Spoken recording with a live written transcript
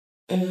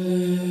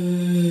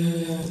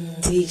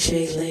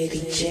DJ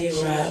Lady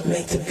J-Rock,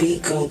 make the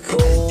beat go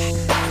boom.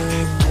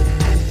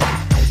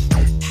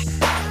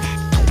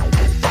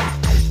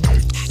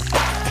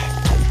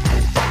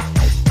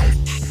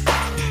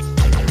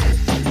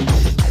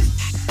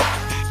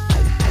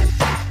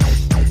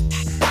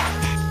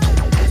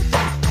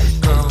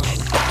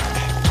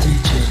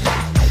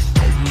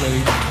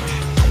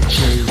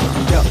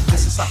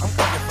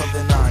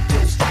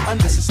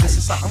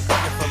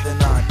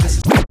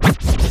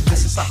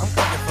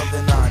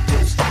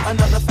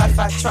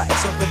 Track,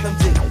 so rhythm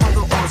deep on the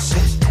orange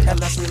shoes. And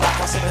let's relax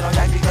while sipping on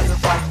yak because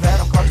it's like that.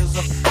 I'm conscious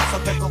of so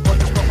pick up what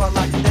this profile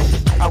like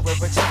that. I wear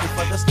a jacket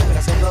for the skin, I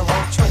say the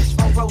whole trench.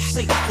 From row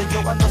C to yo,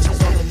 I know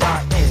she's on the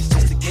 9 inch.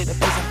 Just to get a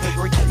piece of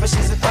piggery, but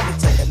she's an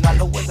undertaker. Not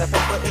know where that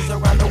paper is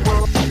around the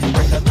world.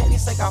 Break the mini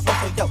sink off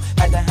for yo,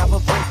 had to have a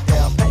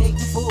breakdown. Paying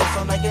you fools,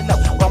 so now you know.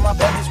 While my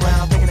belly's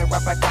round, picking it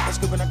right back up and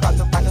scooping across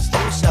the like a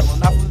steel shovel.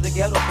 Not from the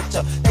ghetto, but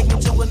yo, take me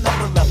to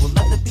another level.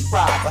 Let the beat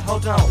ride, but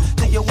hold on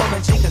to your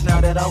woman G, cause now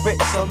that I'm rich,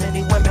 so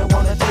many women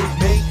wanna do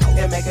me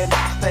and make a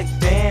think,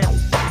 damn.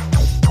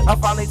 I'm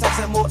finally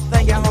texting more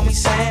than your homie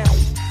Sam.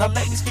 Now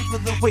let me speak for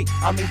the week,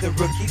 I mean the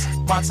rookies.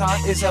 My time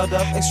is held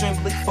up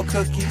extremely for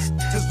cookies.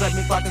 Just let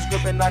me clock this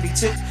grip in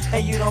 92.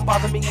 And you don't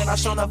bother me and I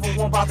sure never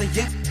won't bother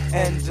you.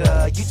 And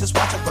you just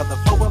watch a brother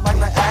flowing like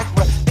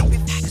Niagara. Think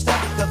before you stop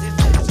because these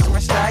niggas just my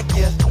stag,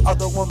 yeah.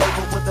 Although one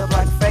label with the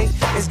black fade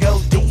is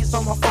gold D's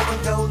on my phone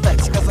and gold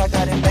legs, cause I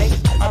got it made.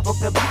 I broke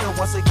the beat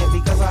once again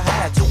because I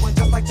had to. And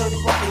just like Tony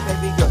Rodney,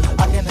 baby girl,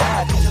 I can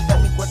hide. You just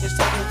let me work this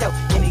talking, yo.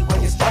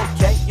 Anyway, it's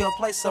okay. You'll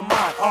play some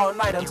mine all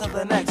night until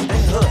the next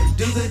day.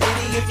 Do the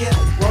ditty if you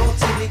want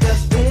to,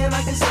 because then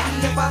I can see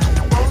if I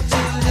want to.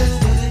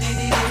 Just do the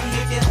ditty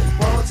if you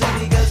want to,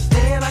 because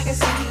then I can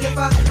see if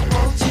I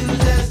want to.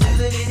 Just do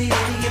the ditty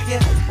if you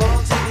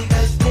want to,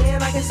 because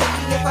then I can see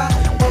if I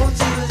want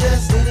to.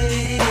 Just do the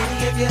ditty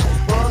if you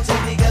want to,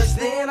 because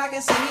then I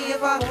can see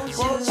if I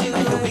want to.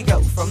 Here we go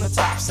from the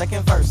top,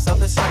 second verse of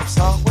the same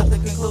song with the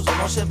conclusion.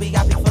 One should be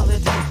happy for the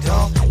ding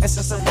dong. And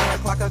since 9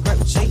 o'clock I grip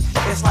cheek,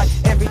 it's like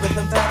every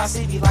rhythm that I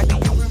see be like, do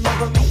you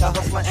remember me? A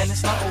hustler and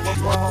it's not over,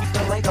 going home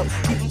to Lego.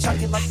 Keep me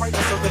chunky like Fredo,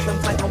 so rhythm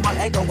tank on my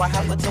ego. I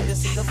have a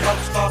tendency to flow,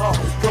 start off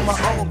with my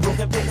own groove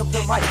and pick up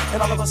the mic.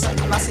 And all of a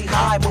sudden I see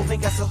high moving,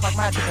 guess it's like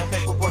magic. And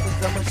paperwork is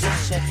the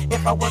magician.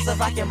 If I was a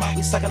vacuum, I'd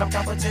be sucking up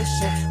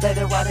competition. Let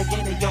it ride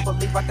again and you'll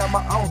believe I got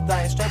my own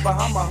thing. Straight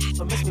behind my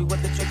so miss me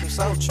with the trick of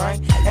soul train.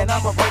 And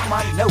I'ma break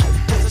my note,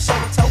 just to show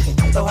a token.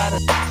 So how to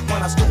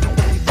when I scoop it,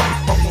 really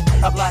poking.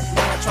 A black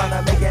man trying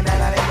to make it, and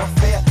that ain't no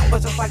fair.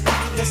 But just like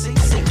the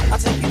CC, I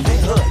take you there.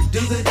 Do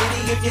the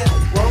ditty if you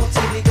want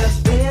to,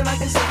 because then I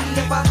can see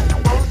if I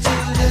want to.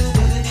 Just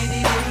do the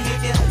ditty if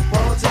you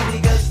want to,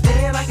 because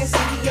then I can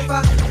see if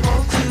I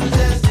want to.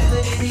 Just do the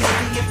ditty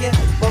if you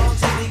want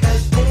to,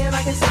 because then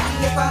I can see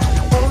if I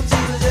want to.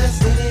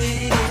 Just do the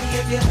ditty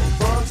if you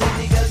want to,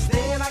 because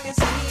then I can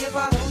see if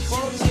I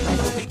want to.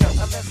 Here we go,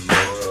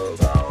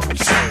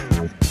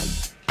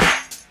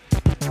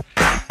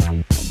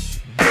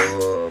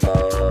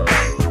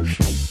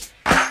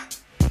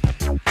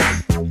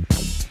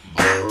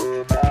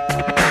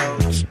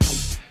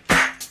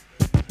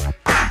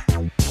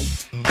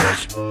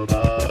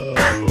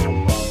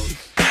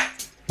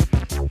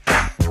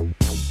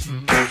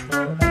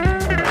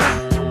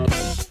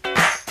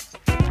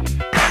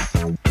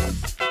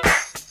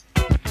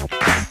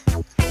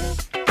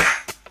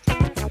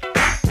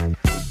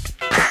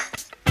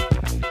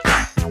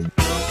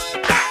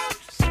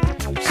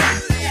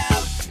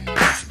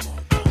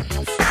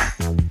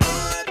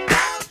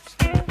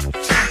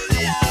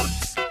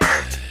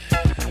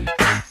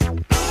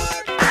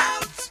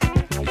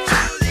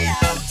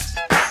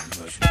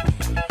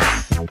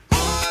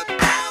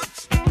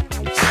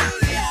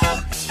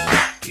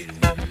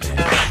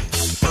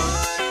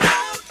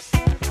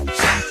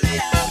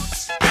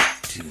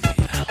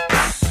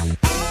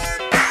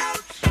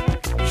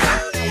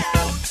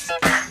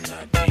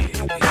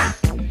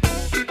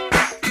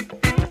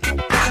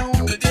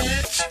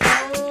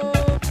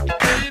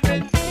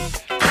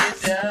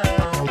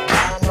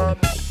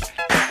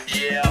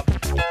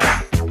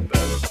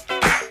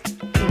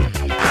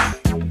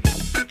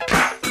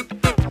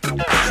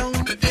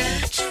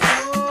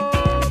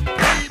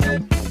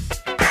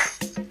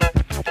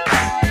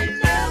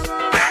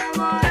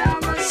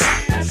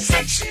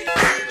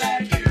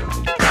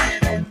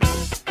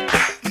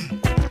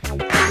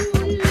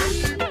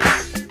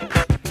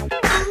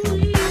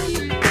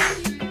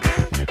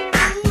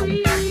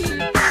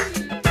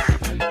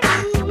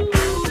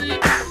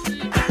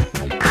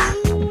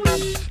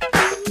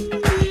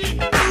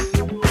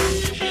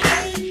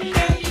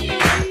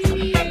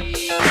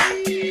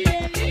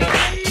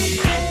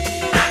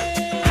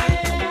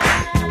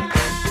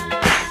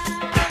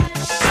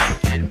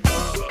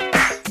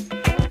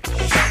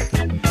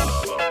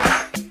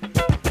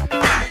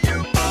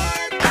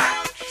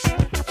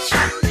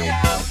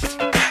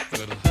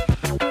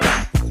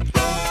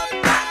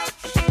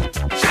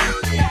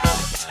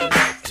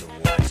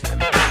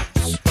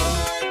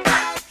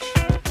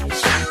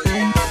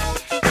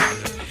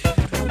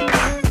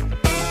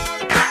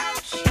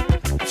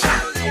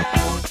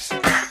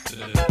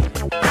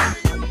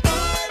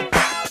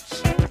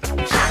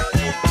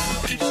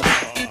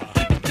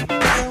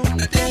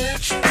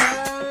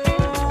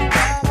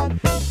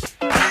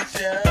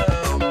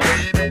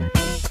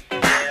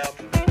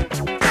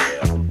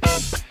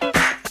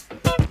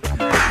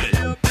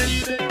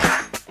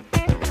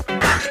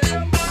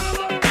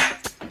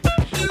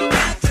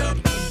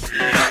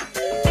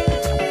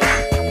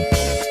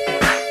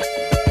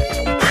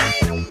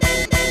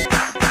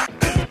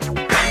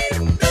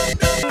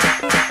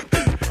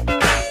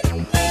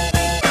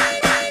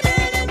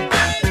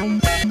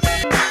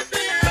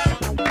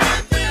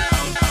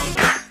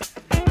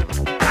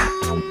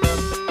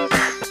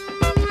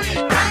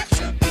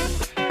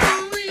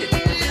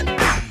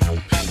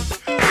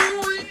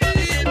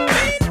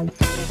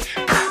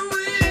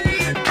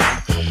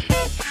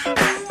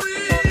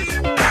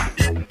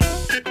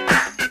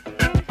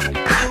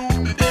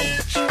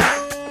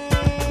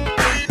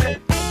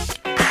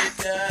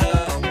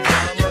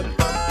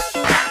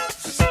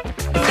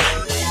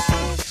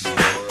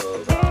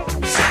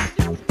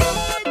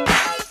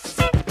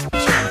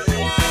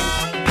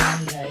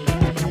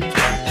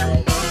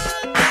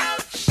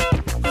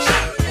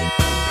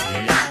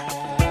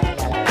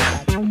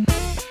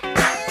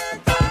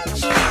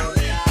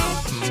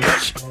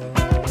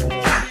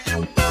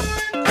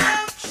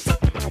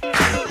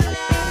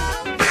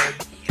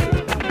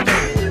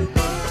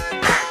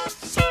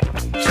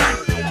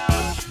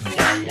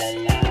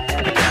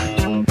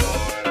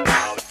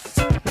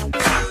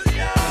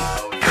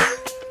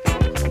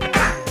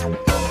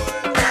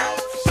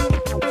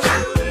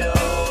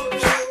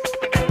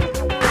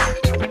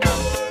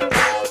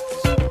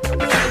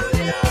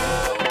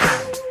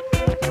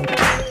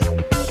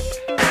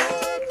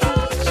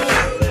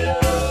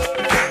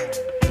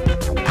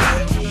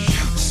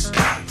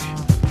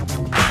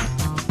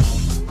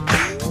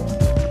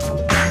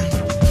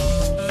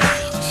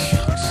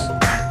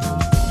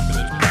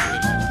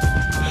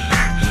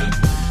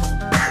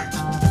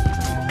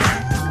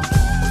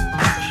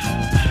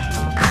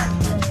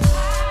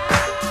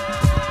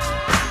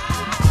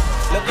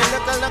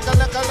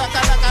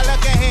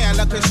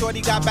 cause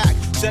shorty got back.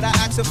 Should I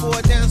ask her for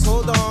a dance?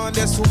 Hold on,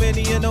 there's too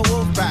many in the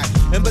wolf pack.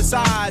 And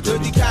besides,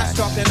 dirty cats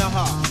talking to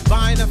her,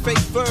 buying her fake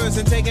furs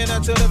and taking her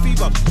to the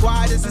fever.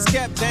 Quiet as it's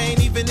kept, they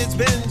ain't even it's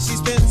been. She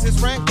spends his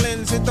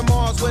Franklins, hit the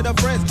malls with her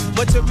friends.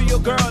 Material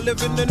girl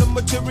living in a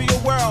material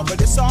world,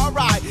 but it's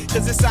alright,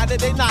 cause it's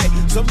Saturday night.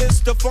 So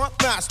Mr. Funk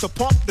Master,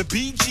 pump the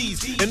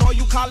BGs. And all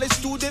you college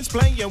students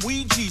playing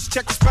Ouija's,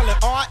 check the spelling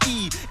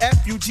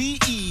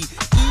R-E-F-U-G-E.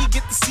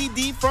 Get the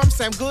CD from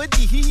Sam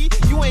Goody.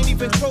 You ain't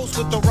even close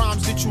with the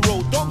rhymes that you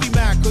wrote. Don't be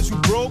mad cause you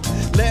broke.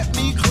 Let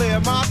me clear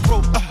my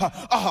throat.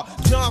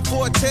 John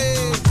Forte,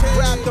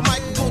 grab the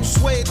mic and don't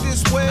sway it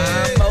this way.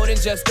 I'm more than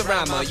just a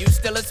rhymer. You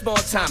still a small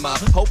timer.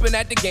 Hoping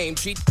that the game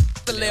treat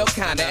a little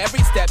kinda.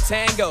 Every step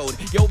tangoed.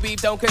 Your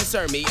beef don't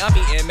concern me. I'm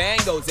eating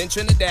mangoes in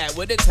Trinidad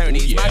with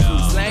attorneys. My crew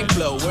slang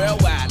flow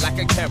worldwide like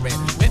a current.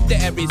 Whip to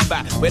every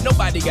spot where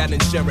nobody got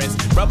insurance.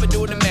 Rubber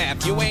do the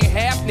math. You ain't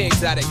half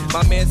exotic.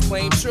 My man's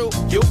claim true.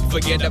 You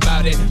forget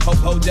about it.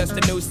 Ho just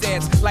a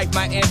nuisance. Like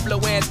my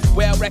influence.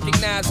 Well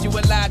recognized. You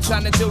a lie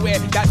trying to do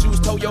it. Got juice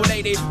told your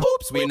lady.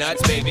 Oops, we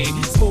nuts, baby.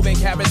 Smooth and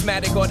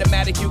charismatic,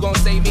 automatic. You gon'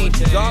 save me.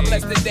 God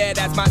bless the dead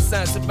as my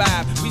son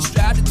survive. We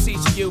strive to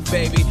teach you,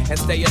 baby, and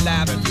stay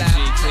alive and fly.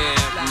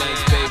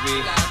 Nice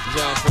baby,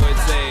 John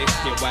Forte,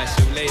 watch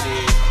your lady.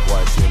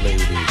 Watch your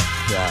lady,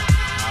 yeah.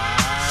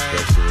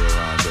 Especially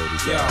around dirty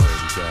girl.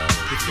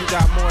 If you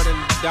got more than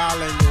 $1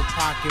 in your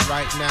pocket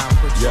right now,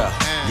 put your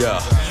hands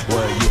up.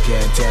 Well, you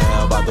can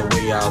tell by the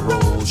way I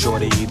roll,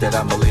 shorty, that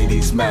I'm a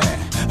ladies' man,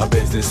 a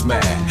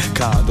businessman.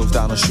 Condos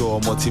down the shore,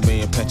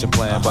 multi-million pension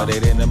plan, but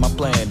it ain't in my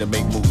plan to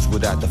make moves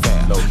without the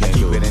fam. No, I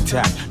keep it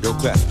intact, yo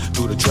clef,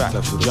 through the track.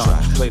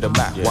 John, play the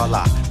Mac while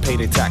I pay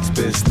the tax.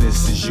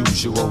 Business as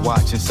usual,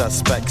 watching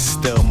suspects.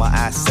 Still my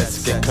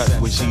assets get cut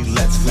with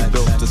G-Lets. We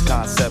built this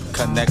concept,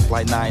 connect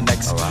like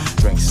 9X.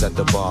 Drinks at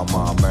the bar,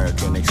 my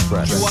American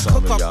Express. You a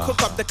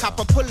cook up, the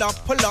copper pull up,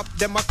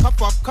 then my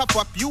cup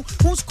up. You,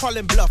 who's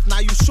calling bluff? Now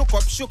you shook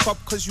up,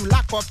 cause you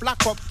lock up.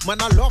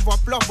 Man, I love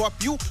up.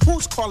 You,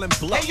 who's calling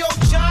bluff? Hey, yo,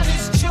 John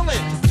is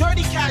chillin',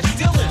 dirty cash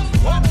dealin'.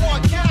 What more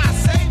can I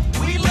say?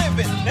 We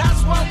livin',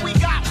 that's what we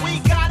got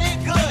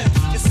it good.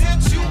 And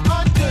since you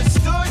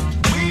understood,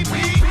 we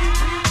live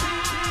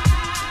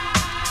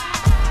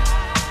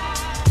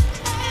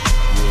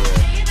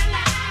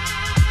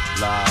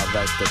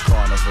at the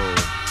carnival,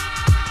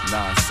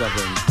 9/7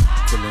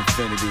 till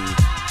infinity,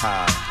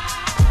 high,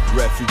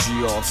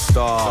 refugee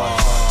all-star.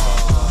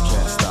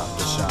 Can't stop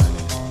the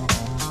shining,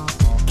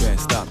 can't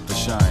stop the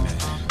shining,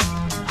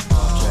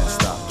 can't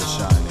stop the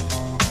shining,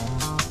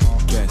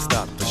 can't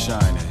stop the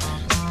shining.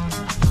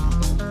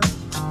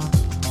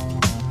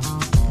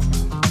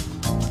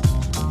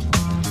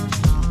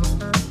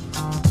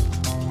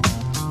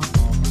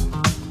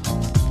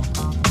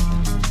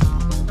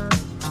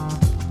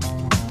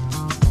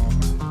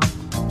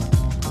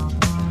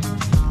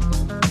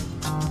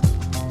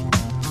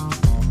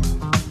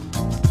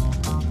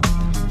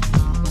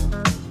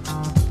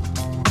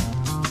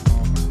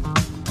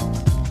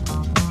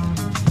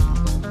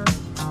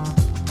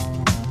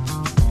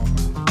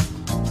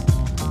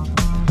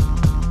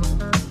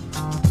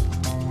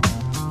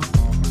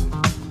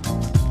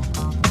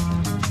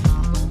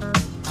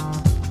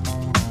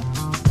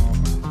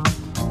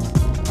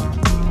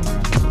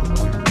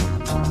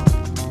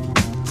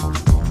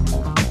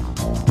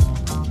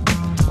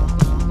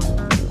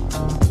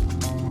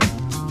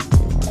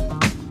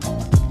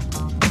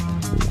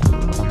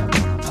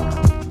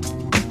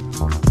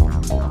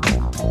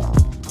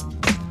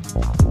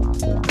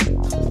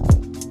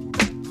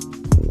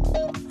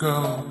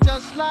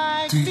 Just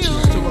like you.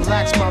 To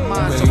relax my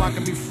mind so I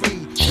can be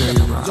free.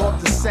 Absorb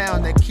the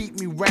sound that keep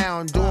me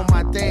round, doing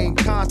my thing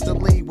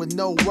constantly with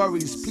no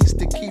worries. Peace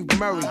to keep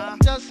Murray.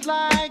 Just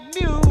like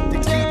you. To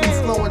keep me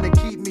flowing, to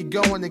keep me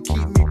going, to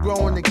keep me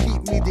growing, to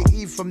keep me to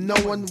eat from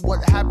knowing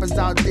what happens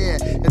out there.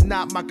 It's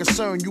not my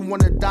concern. You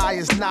wanna die,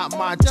 it's not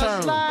my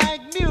turn. Just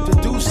like you. To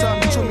do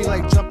something to me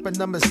like jumping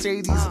the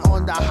Mercedes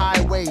on the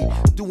highway,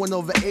 doing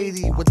over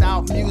 80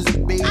 without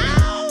music, baby.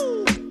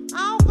 Ow!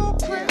 I'll go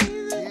crazy.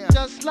 Yeah.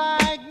 Just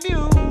like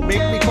you.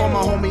 Make me call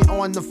my homie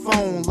on the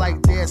phone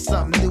like there's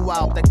something new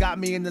out that got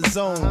me in the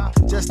zone.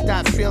 Just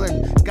that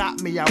feeling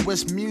got me. I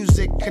wish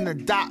music can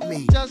adopt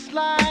me. Just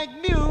like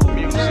music.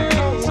 Music.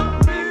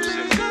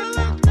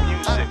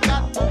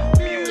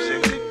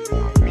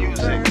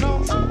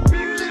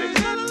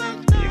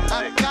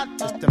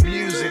 It's the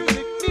music.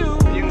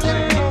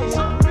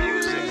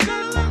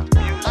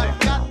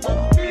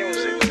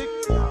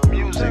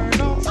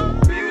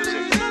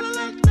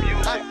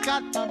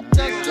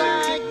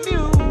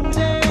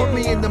 Put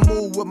me in the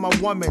mood with my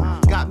woman.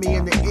 Got me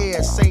in the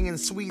air saying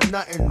sweet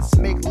nothings.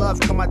 Make love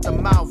come out the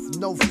mouth,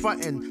 no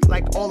frontin'.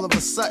 Like all of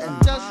a sudden.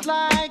 Just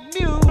like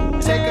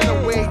music. Taking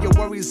away your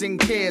worries and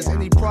cares.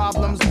 Any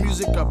problems,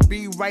 music will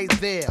be right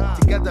there.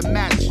 Together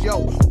match,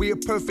 yo, we a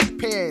perfect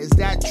pair. Is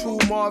that true,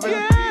 Marvin?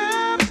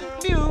 Yeah,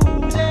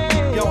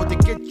 music. Yo, to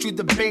get you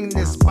to bang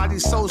this body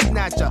soul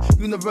snatcher,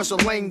 universal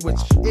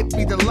language, it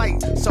be the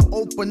light, so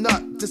open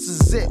up, this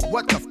is it,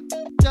 what the f?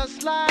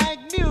 Just like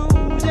music.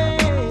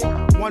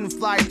 one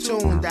fly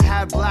tune to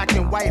have black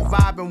and white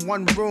vibe in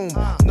one room.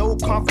 No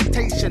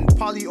confrontation,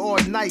 party all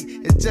night.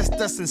 It's just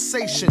a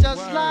sensation.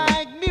 Just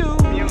like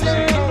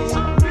music.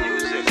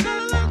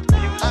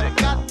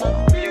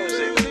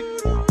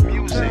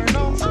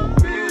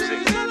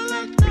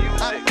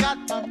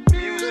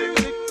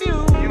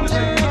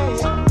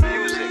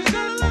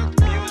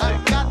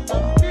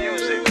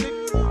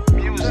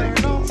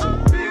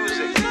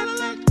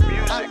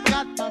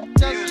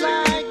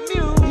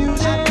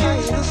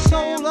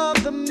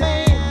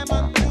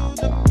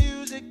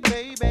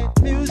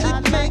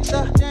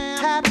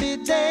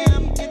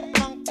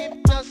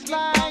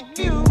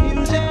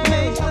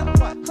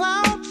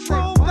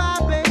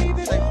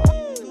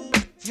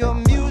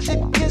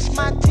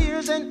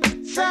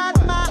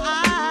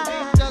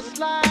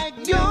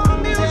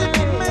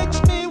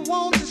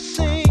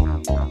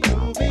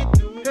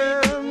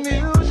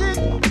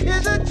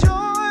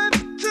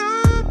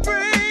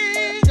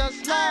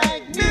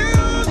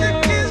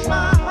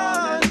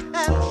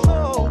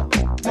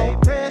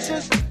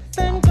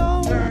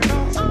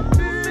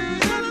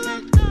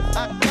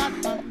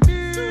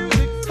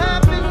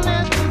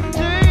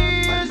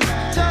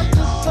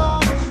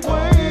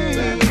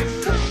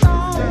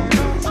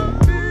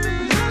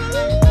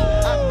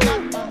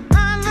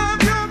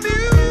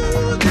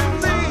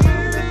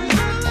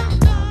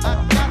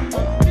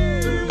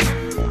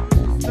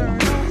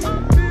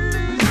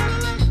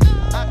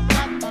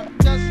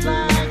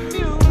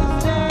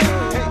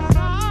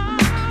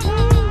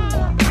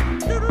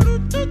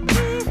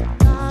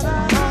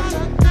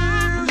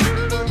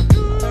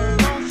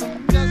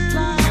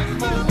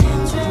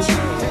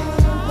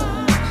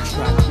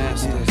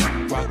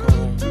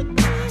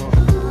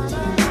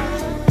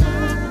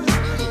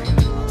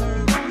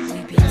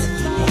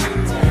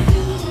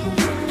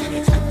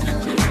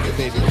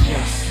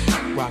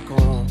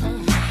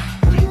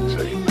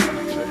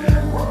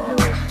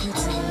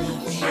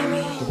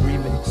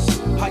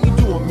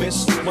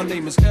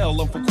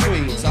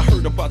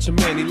 Your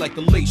man, he like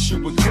the late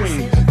sugar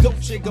cream.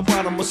 Dolce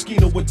Gabbana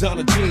Moschino with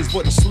Donna jeans,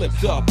 but he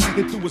slipped up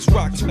and threw his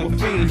rock to a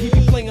fiend. He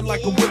be playing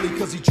like a Willie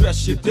cause he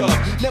dressed shit up,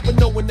 never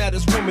knowing that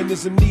his woman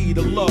is in need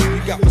of love. He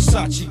got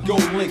Versace,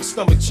 gold link,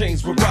 stomach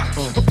chains with rocks.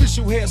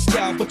 Official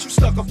hairstyle, but you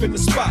stuck up in the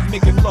spot.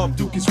 Making love,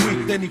 Duke is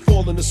weak, then he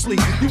falling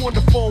asleep. You on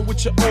the phone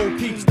with your old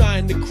peeps,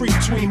 dying to creep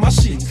between my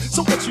sheets.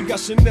 So what you got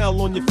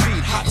Chanel on your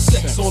feet? Hot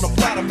sex on a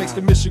platter makes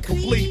the mission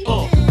complete. I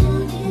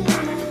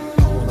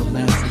wanna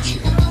laugh with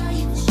you.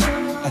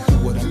 I do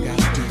what I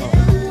gotta do. I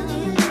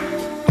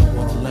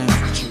wanna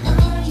laugh with you.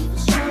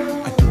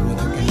 I do what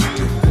I gotta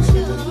do.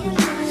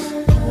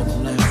 I wanna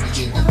laugh with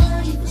you.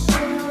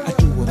 I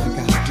do what I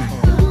gotta do.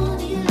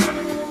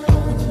 I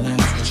wanna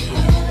laugh with you.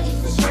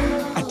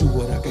 I do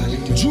what I gotta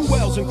do.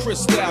 Jewels and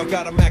Cristal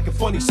got a Mac and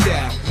funny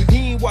style. He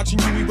ain't watching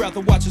you, he rather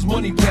watch his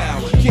money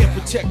pal. Can't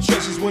protect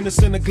treasures when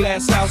it's in a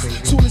glass house.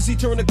 Soon as he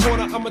turn the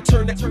corner, I'ma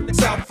turn that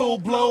out full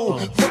blown.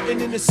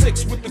 Frontin' in the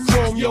 6 with the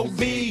chrome, yo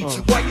B.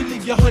 Why you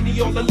leave your honey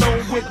all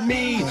alone with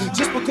me?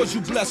 Just because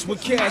you blessed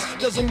with cash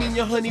doesn't mean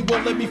your honey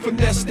won't let me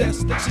finesse that.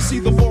 You see,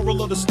 the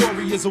moral of the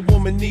story is a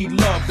woman need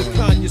love, the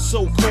kind your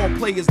so-called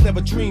players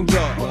never dreamed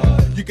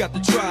of. You got to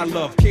try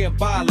love, can't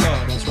buy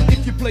love.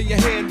 If you play your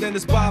hand, then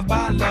it's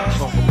bye-bye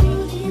love.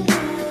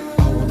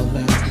 I wanna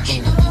laugh with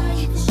you. I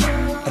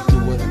do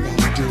what I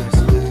gotta do.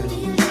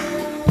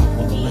 I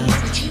wanna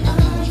laugh with you.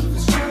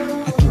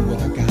 I do what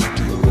I gotta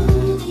do.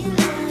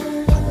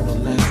 I wanna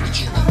laugh with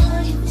you.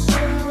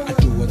 I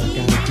do what I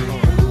gotta do.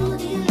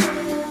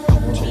 I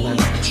wanna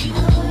laugh with you. I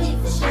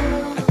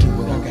do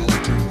what I gotta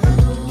do.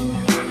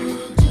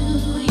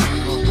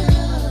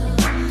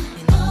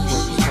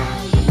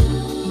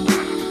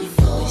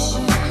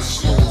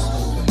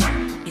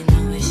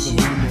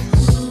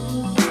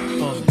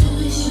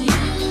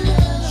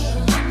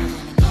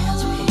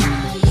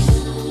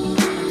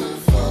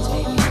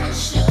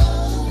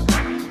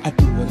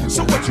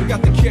 So what, you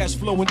got the cash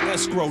flow in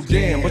escrow,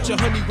 damn. But your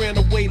honey ran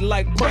away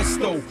like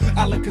presto,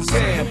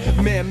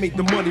 Alakazam. Man made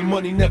the money,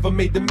 money never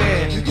made the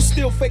man. You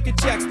still faking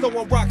jacks,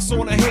 throwing rocks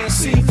on a hand.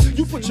 See,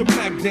 you put your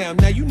Mac down,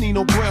 now you need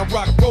no brown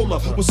rock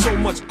roller. With so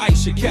much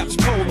ice, your cap's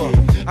polar.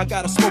 I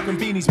got her smoking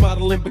beanies,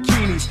 modeling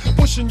bikinis.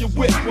 Pushing your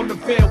whip on the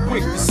Van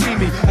Wick to see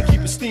me. I keep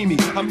it steamy,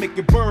 I make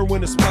it burn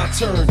when it's my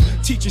turn.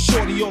 Teaching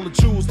shorty all the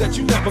jewels that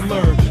you never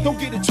learned. Don't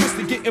get it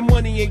twisted, getting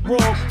money ain't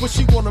wrong. But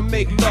she wanna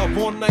make love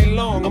all night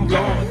long, I'm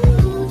gone.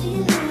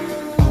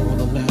 I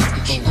wanna laugh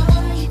with you. I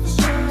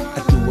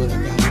do what I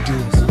gotta do.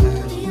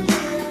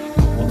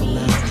 I wanna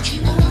laugh with you.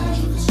 I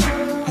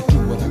do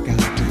what I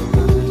gotta do.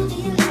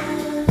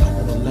 I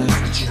wanna laugh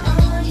with you.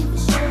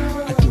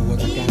 I do what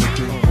I gotta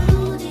do.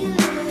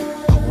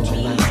 I wanna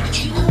laugh with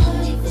you.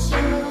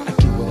 I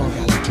do what I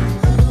gotta do.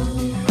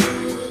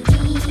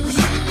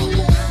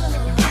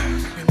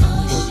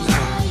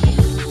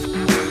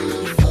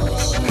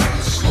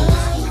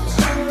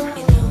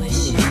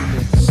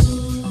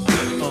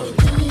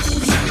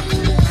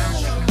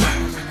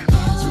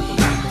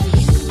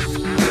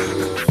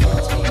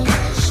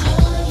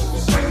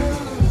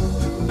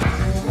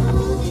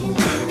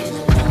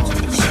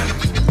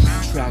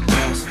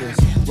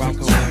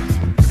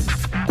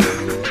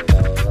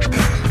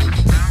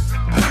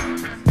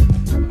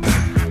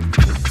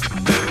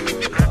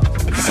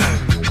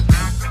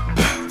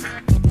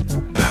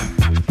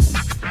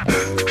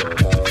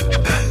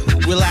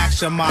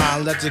 Relax your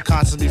mind, let your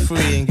conscience be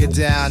free, and get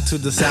down to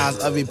the sounds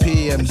of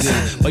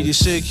EPMD. But you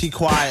should keep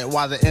quiet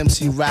while the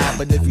MC rap.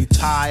 But if you're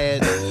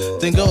tired,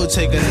 then go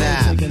take a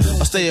nap,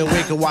 or stay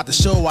awake and watch the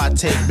show I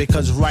take.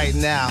 Because right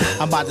now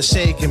I'm about to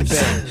shake and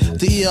bake.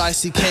 The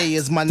EICK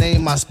is my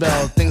name, I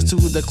spell. Thanks to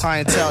the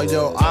clientele,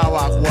 yo, I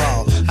rock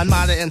well. I'm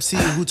not an MC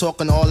who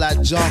talking all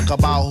that junk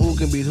about who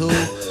can beat who.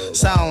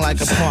 Sound like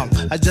a punk.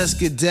 I just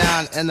get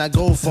down and I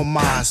go for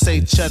mine.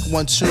 Say check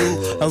 1,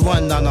 2, and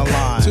run down the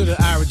line. To the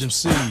average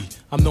MC,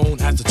 I'm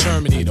known as the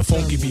Terminator,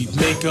 funky beat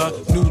maker,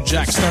 New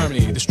Jack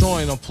Exterminator,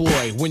 destroying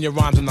employ when your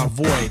rhymes are not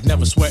void.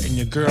 Never sweating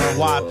your girl,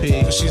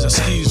 YP, cause she's a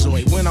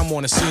schizoid. When I'm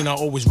on the scene, I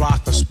always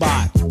rock the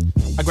spot.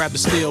 I grab the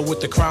steel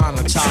with the crown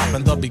on top.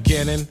 In the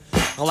beginning,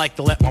 I like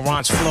to let my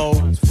rhymes flow.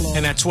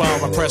 And at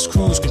 12, I press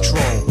cruise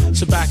control.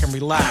 Sit back and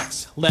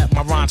relax, let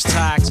my rhymes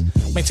tax.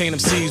 Maintain them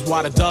C's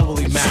while the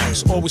doubly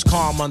max. Always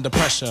calm under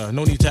pressure,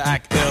 no need to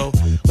act ill.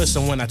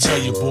 Listen when I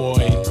tell you, boy,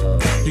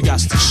 you got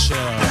to chill.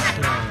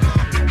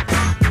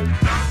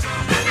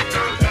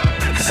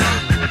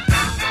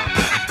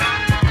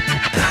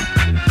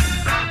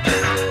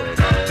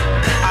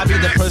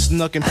 The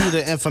personal computer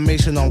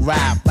information on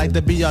rap, like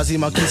the BRZ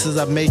Marquises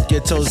that make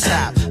your toes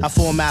tap. I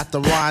format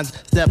the rhymes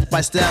step by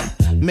step,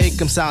 make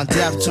them sound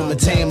deaf to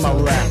maintain my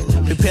rap.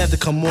 Prepare to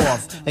come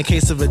off in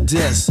case of a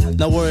diss.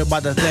 Don't worry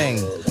about the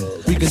thing.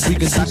 We can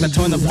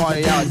turn the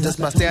party out just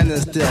by standing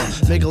still.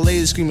 Make a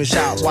lady scream and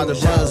shout while the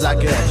brothers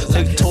act ill.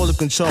 Take total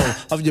control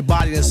of your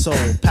body and soul.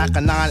 Pack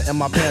a 9 in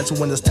my pants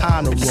when it's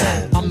time to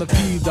roll. I'm the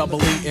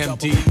PEEMDEE,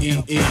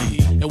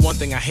 and one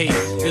thing I hate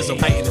is a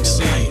biting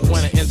MC.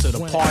 When I enter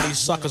the party,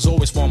 suckers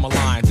always form a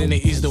line. Then they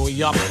ease their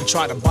way up and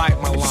try to bite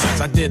my lines.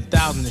 I did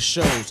thousands of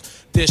shows,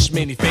 dish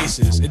many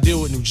faces, and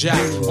deal with New Jack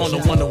on a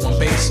one-to-one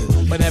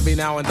basis. But every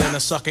now and then a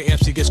sucker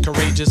MC gets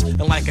courageous, and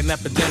like an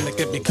epidemic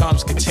it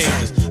becomes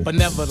contagious. But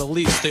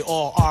nevertheless, they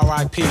all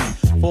R.I.P.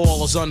 For all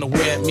those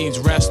unaware, it means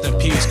rest in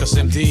peace, cause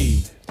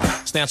MD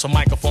stands for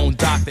microphone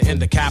doctor in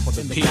the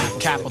capital P,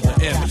 capital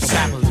M,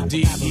 capital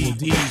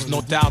D-E-E's,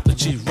 no doubt the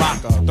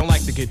G-Rocker. Don't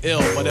like to get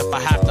ill, but if I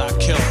have to, I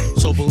kill.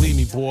 So believe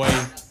me, boy,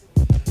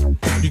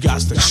 you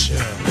got to chill.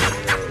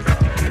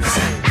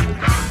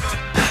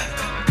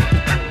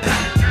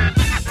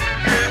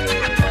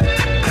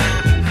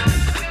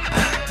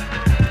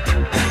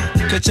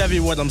 Catch every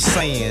word I'm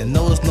saying,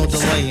 no it's no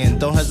delaying.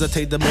 Don't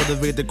hesitate to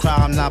motivate the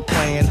crowd, I'm not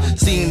playing.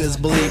 Seeing is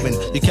believing,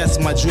 you catch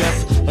my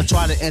drift. Don't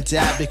try to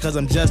interact because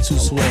I'm just too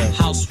swift.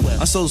 How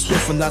swift? I'm so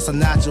swift and that's a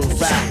natural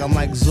fact. I'm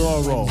like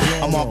Zorro,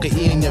 I'm Marker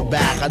E in your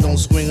back. I don't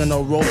swing on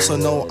no ropes or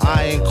no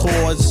iron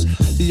cords.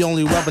 The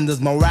only weapon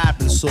is my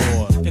rapping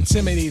sword.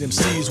 Intimidate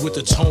MCs with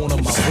the tone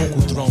of my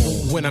vocal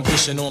throne. When I'm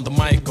dishing on the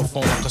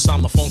microphone, cause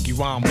I'm the funky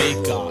rhyme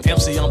maker.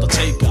 MC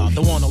Undertaker,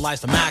 the one who likes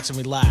to max and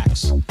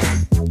relax.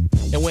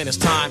 And when it's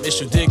time, it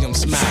should dig 'em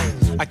smack.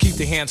 I keep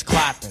the hands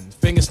clapping,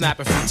 fingers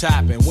snapping, feet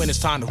tapping. When it's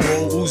time to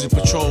roll, Uzi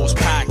Patrol is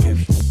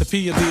packing. The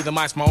P&D, the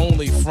mic's my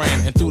only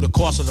friend. And through the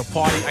course of the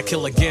party, I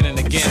kill again and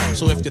again.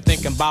 So if you're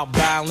thinking about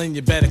battling,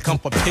 you better come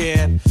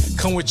prepared.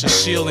 Come with your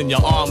shield and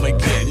your armor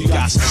again. You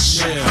got to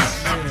chill.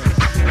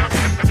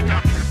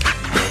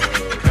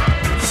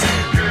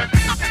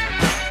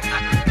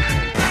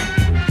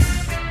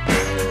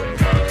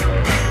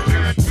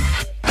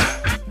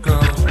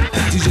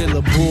 DJ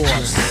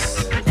LaBoss,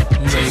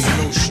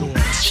 No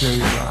shorts.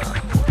 J-Rock.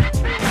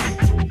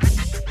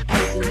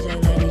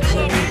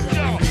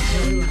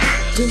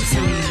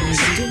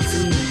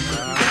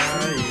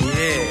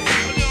 Yeah.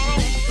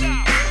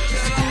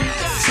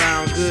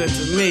 Sound good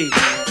to me.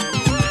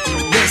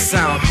 This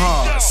sound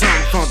hard.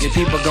 Something funky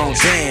people gon'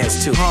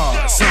 dance to.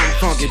 Hard. Something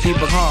funky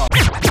people hard.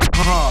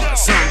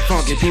 Something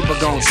funky people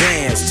gon'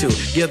 dance to.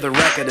 Give the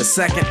record a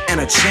second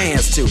and a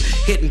chance to.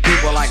 Hitting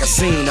people like a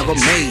scene of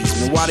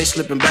amazement. While they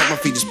slipping back, my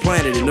feet just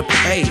planted in the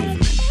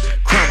pavement.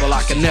 Crumble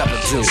I can never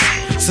do.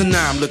 So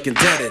now I'm looking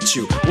dead at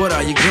you. What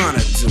are you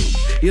gonna do?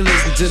 You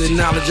listen to the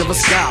knowledge of a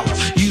scholar.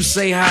 You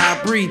say how I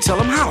breathe, tell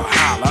them how I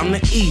holler. I'm the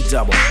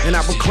E-double, and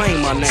I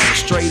proclaim my name.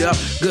 Straight up,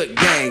 good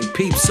gang,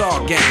 peeps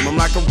all game. I'm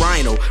like a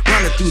rhino,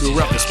 running through the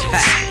roughest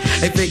pack.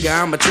 They figure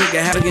I'm a trigger,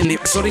 had to get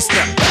it, so they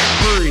step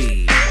back.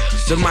 Breathe.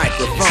 The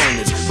microphone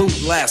is who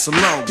lasts the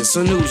longest,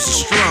 and who's the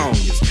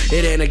strongest.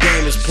 It ain't a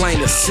game, it's plain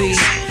to see.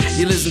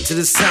 You listen to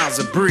the sounds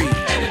of breathe.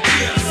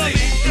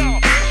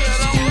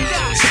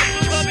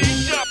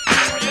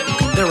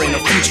 There ain't no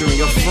future in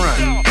your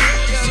front.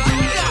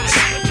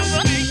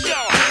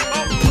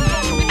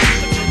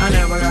 I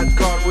never got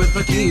caught with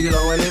a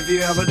kilo, and if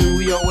you ever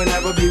do, yo, will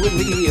never be with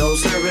me, yo.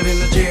 Serve it in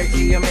the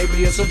Cherokee, or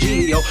maybe it's a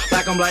Geo.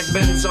 Black on black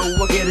Benzo,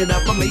 we'll get it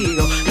up,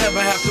 amigo.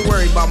 Never have to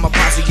worry about my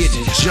posse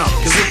getting jumped,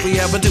 cause if we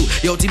ever do,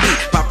 yo,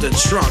 TB, pop the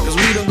trunk. Cause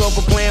we don't go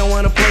for playing,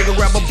 wanna play, go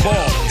grab a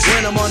ball.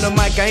 When I'm on the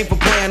mic, I ain't for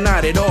playing,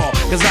 not at all.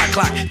 Cause I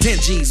clock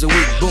 10 G's a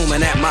week,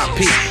 booming at my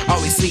peak.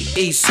 Always see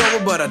E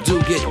sober, but I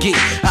do get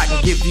geek. I can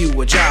give you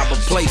a job, a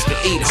place to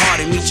eat.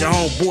 Hardy, meet your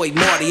homeboy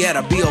Marty at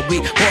a B.O.B.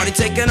 party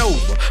taking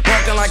over.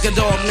 Barking like a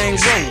dog named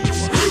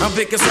Rover. I'm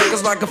picking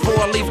suckers like a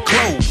 4-leaf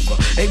clover.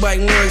 Everybody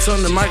noise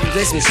on the Michael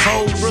Jackson's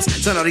Cobras.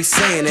 Turn out they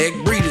saying egg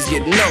breeders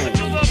getting over.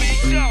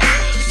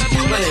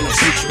 But ain't no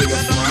future in your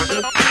front.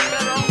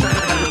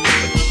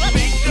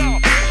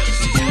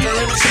 There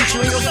ain't no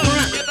future in your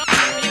front.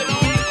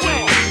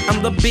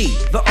 I'm the B,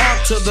 the R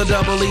to the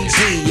double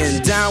E-D,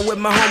 and down with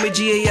my homie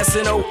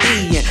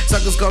G-A-S-N-O-E, and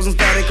suckers causing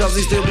static cause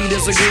they still be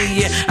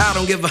disagreeing. I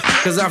don't give a,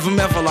 cause I'm from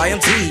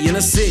F-L-I-N-T in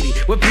a city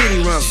where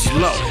pity runs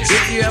slow.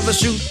 If you ever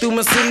shoot through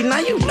my city, now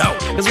you know,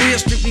 cause we are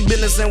strictly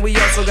business and we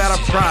also got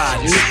a pride.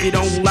 And if you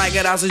don't like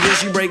it, I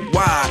suggest you break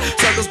wide.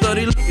 Suckers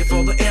study looking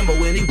for the ammo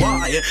in the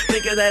wire,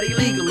 thinking that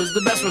illegal is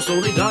the best one, so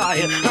they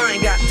die. I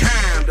ain't got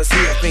time to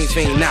see a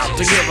fiend out,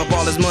 to give up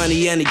all his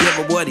money and to give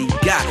up what he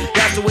got.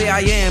 That's the way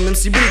I am,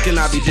 MC Breed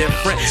cannot be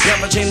different.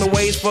 Never change the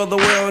ways for the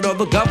world or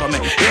the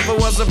government. If I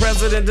was the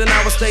president, then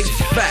I would state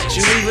facts.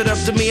 You leave it up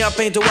to me, I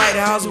paint the White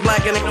House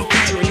black and ain't no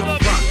future in your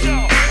front.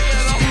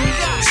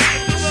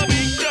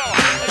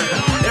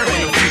 There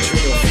ain't no future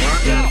in your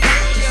front.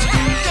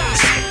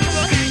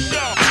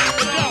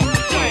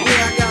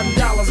 Yeah, I got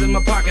dollars in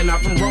my pocket,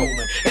 not from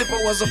rolling. If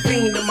I was a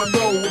fiend, then my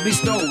gold would be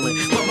stolen.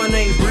 But my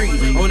name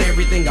Breed on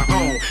everything I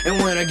own.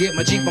 And when I get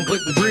my Jeep, I'm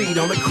putting Breed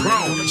on the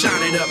chrome.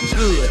 Shine it up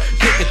good,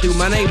 kick it through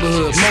my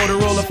neighborhood.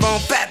 Motorola phone,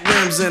 fat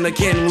rims and a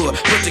Kenwood.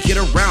 Put the kid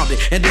around it,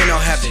 and then I'll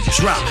have it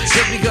drop.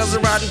 Just because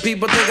of riding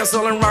people think I'm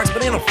selling rocks,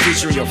 but ain't no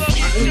future in your front.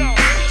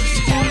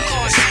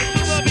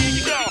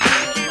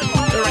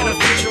 There ain't no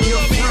future in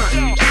your front.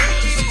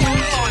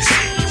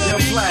 Yo,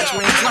 Flash,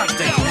 man, drop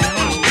that, man.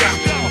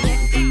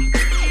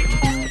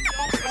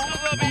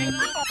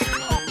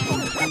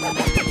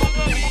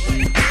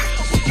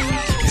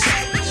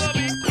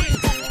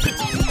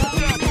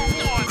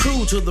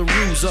 To the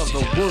rules of the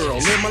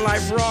world. Live my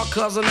life raw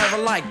cause I never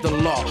liked the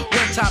law.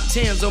 Wear top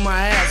 10s on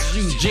my ass,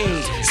 use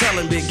jeans.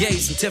 Selling big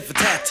gates and tit for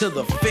tat to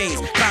the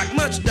fiends. Clock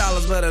much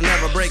dollars but I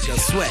never break a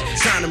sweat.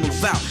 Time to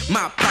move out,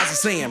 my posse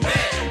saying,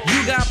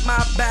 you got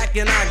my back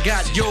and I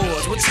got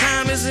yours. What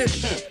time is it?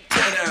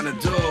 Tear down the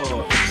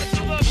door.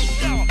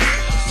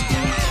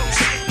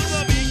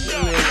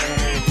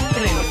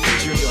 It ain't no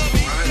future in your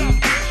front.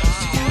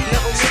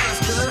 Never was,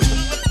 cuz.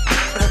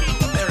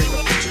 There ain't no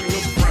future in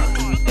your front.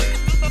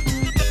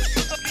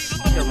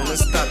 Yo, man,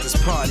 let's start this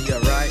party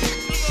up, right?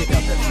 Kick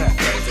out that fat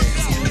dance.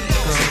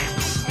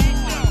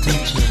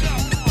 DJ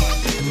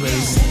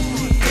Lazy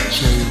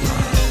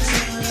J-Rock.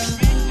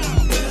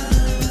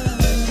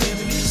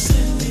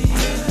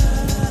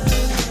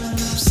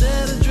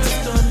 Set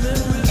adrift on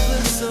memory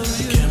bliss of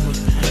you. Camera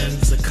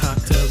pans, a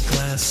cocktail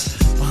glass,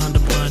 behind a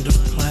blind of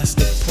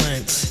plastic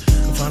planks.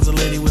 And finds a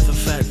lady with a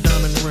fat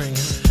diamond ring.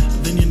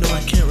 Then you know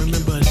I can't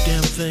remember a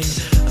damn thing.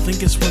 I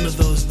think it's one of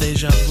those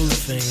deja vu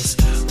things,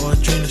 or a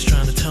dream is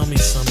trying to tell me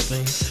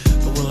something.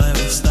 But will I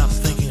ever stop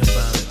thinking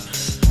about it?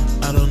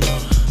 I don't know.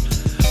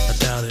 I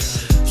doubt it.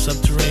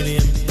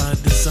 Subterranean by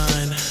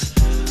design.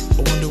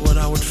 I wonder what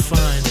I would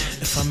find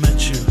if I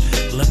met you.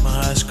 Let my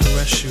eyes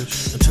caress you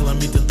until I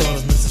meet the thought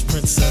of Mrs.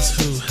 Princess,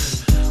 who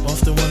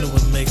often wonder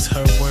what makes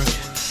her work.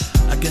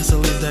 I guess I'll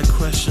leave that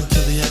question to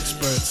the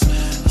experts,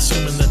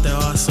 assuming that there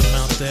are some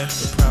out there,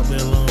 but probably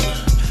alone,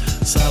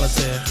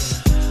 solitaire.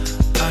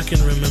 I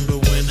can remember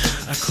when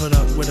I caught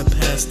up with a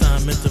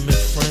pastime intimate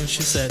friend.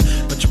 She said,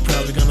 but you're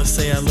probably gonna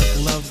say I look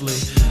lovely,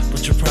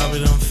 but you probably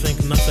don't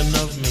think nothing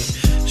of me.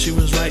 She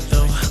was right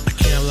though, I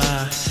can't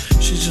lie.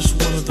 She's just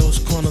one of those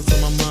corners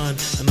of my mind,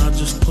 and I'll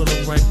just put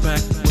her right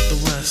back with the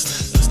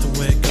rest. That's the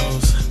way it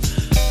goes,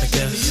 I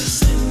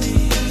guess.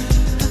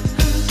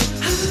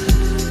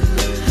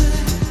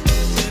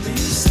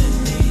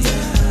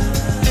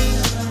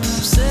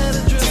 Set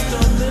adrift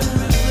on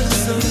memory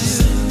bliss of you.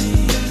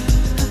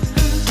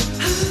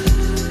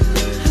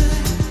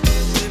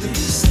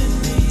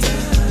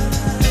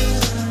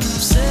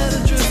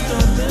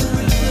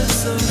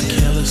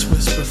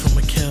 Whisper from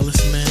a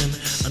careless man,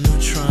 a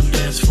neutron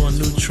dance for a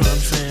neutron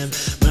fan.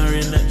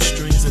 Marionette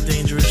strings are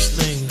dangerous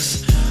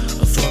things.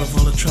 A thought of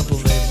all the trouble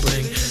they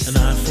bring. An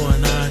eye for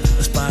an eye,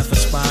 a spy for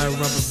spy.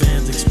 Rubber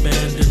bands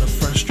expand in a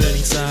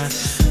frustrating sigh.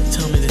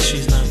 Tell me that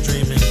she's not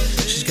dreaming.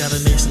 She's got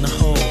an ace in the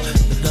hole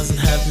that doesn't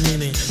have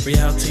meaning.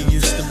 Reality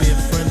used to be a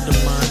friend of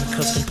mine,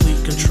 cause complete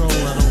control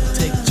I don't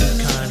take too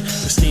kind.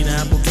 Christina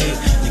Applegate,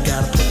 you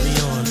gotta put me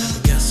on.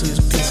 But guess whose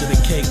piece of the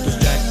cake was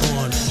Jack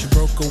Bourne? She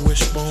broke a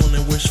wishbone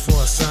and wished for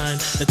a sign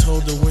that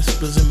told the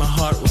whispers in my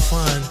heart were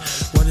fine.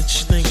 What did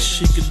she think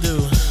she could do?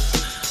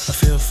 I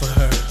feel for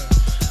her,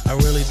 I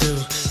really do.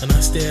 And I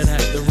stared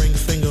at the ring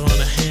finger on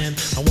her hand.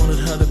 I wanted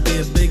her to be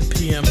a big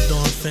PM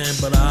Dawn fan,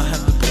 but I'll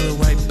have to put her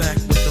right back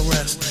with the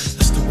rest.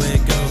 That's the way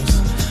it goes,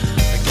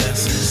 I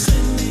guess.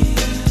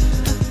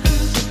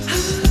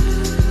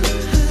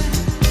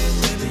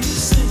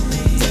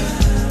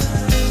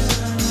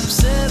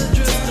 Set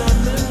adrift on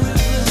memory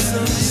bliss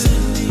of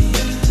you.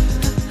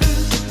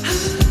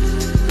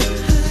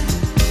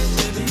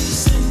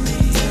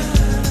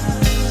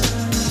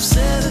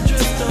 Set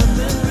adrift on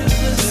memory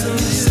bliss of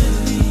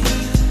you.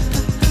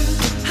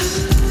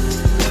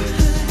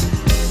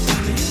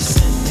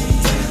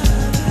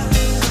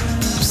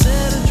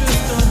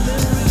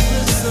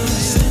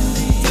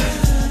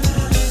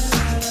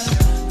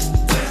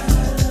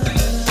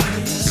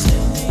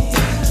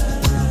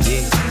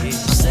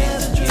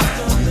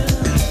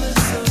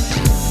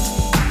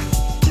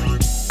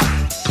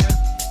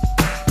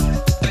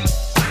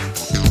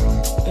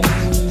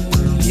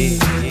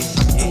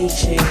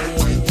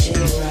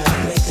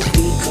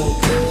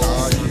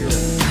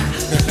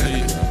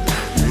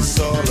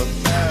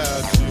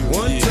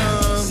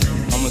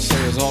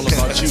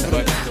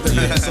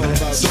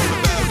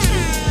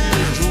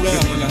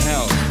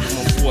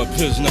 boy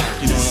Piz Knock,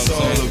 you know what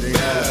I'm saying?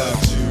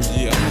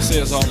 Yeah, I'm gonna say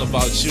it's all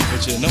about you,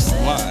 but you know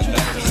I'm lying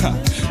now.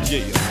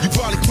 Yeah. You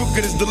probably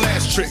crooked as the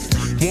last trick.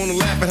 Wanna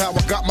laugh at how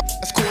I got my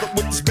ass caught up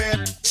with this bad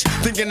bitch.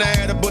 Thinking I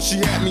had her, but she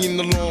had me in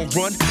the long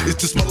run. It's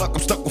just my luck,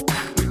 I'm stuck with the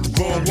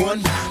wrong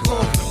one.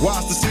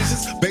 Wise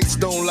decisions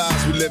based on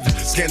lies we live in.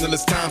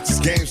 Scandalous times, this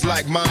game's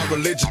like my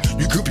religion.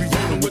 You could be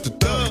rolling with the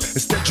thug.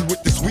 Instead you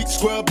with this weak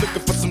scrub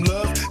looking for some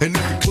love in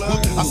every club.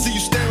 I see you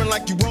staring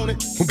like you want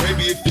it. Well,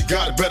 baby, if you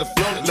got it, better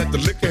flaunt it. Let the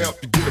liquor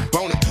help you get a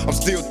bone it. I'm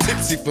still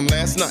tipsy from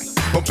last night.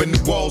 Bumping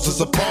the walls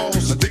as a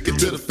pause, addicted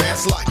to the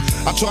fast life.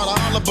 I try to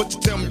holler, but you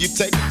tell me you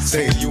take it.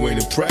 Saying you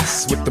ain't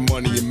impressed with the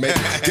money you make.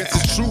 Guess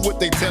it's true what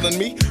they telling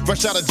me.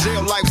 Fresh out of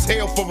jail, life's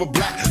hell for a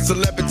black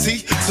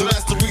celebrity. So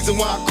that's the reason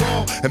why I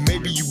call. And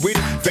maybe you with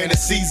it.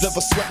 Fantasies of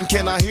a sweating,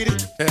 can I hit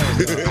it?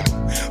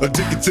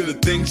 Addicted to the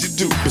things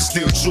you do, but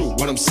still true.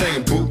 What I'm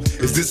saying, boo,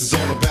 is this is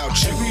all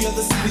about you. Every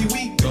other city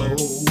we go,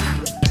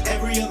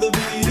 every other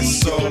video,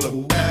 it's all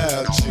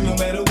about you. No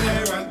matter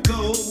where I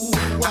go,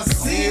 I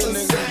see the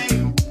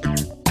same.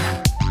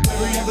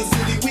 Every other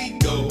city we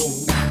go,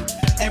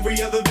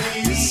 every other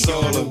video, it's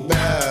all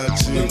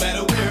about you. No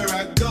matter where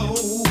I go,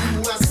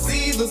 I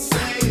see the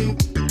same.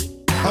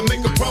 I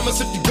make a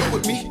promise if you go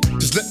with me,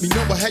 just let me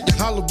know. I had you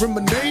hollering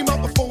my name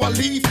out before I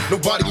leave.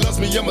 Nobody loves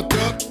me, I'm a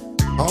thug.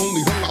 I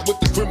only hung out with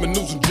the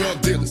criminals and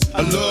drug dealers.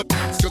 I love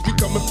cause we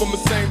coming from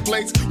the same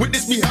place.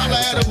 Witness me holler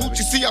at a hoot,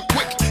 you see how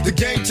quick the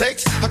game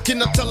takes. How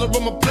can I tell her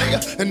I'm a player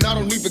and I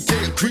don't even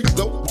care? Creep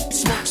though,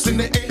 smokes in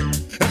the air.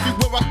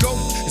 Everywhere I go,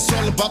 it's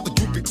all about the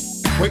groupie.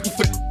 Waiting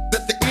for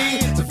at the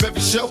end of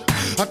every show.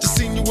 I just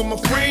seen you with my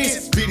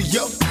friends,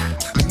 video.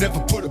 I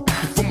never put a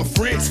for my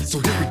friends, so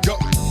here we go.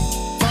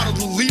 Follow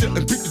the leader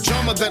and beat the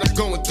drama that I'm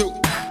going through.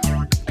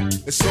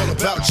 It's all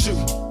about you.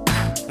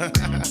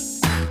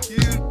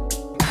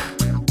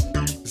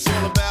 It's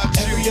all about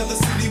you. Every other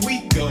city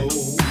we go,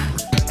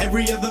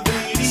 every other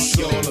video, it's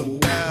all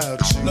about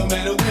you. No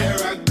matter where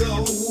I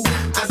go,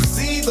 I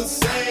see the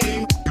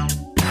same.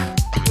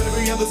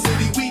 Every other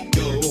city we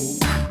go,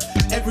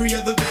 every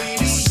other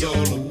video, it's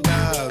all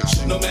about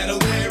you. No matter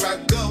where I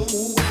go,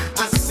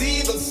 I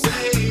see the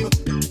same.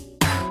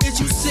 Is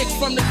you sick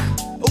from the,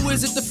 or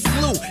is it the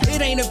flu?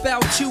 It ain't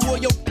about you or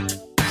your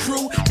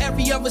crew.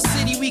 Every other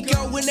city we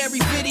go, in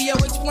every video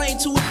explain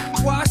to it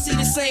why I see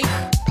the same.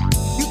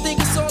 You think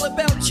it's all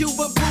about you,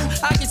 but boo,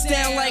 I get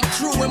down like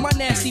Drew and my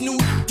nasty new.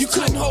 You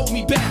couldn't hold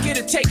me back,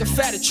 it'd take a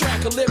fatter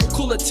track, a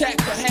lyrical attack,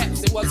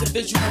 perhaps it was a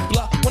visual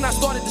block. When I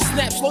started to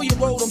snap, slow your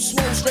roll, I'm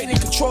swole, straight in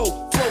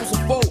control, flows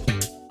are bold.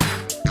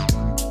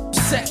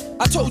 Set,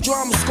 I told you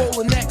I'm a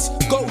scholar next,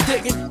 gold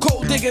digging,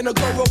 cold digging, a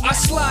go roll. I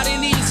slide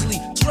in easily,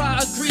 dry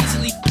or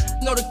greasily.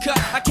 Know the cut,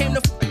 I came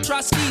to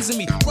try skeezing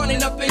me,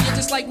 running up in you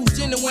just like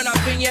Virginia when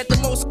I've been at the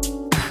most.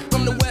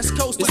 From the West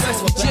Coast to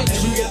West Virginia.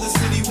 Every other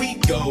city we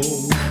go,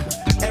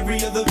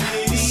 every other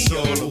video, it's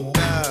all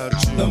about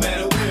you. No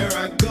matter where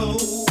I go,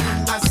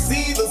 I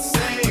see the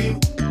same.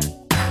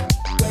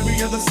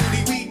 Every other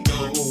city we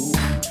go,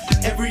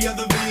 every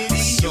other video,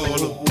 it's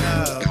all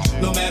about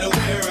you. No matter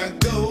where I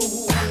go,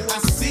 I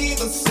see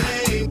the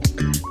same.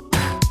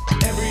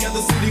 Every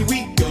other city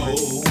we go,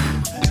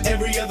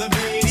 every other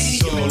video,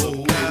 it's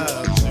all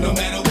about you. No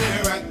matter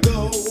where I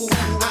go,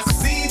 I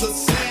see the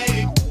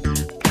same.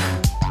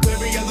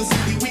 Every other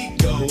city we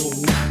go,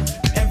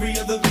 every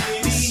other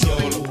video, it's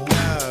all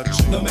about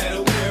you. No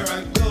matter where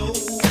I go,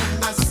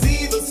 I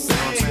see the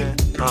same.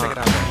 Check it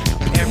out.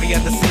 Every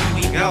other city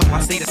we go,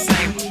 I see the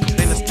same.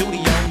 In the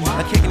studio,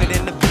 I'm kicking it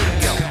in the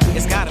video.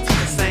 It's gotta be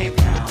the same.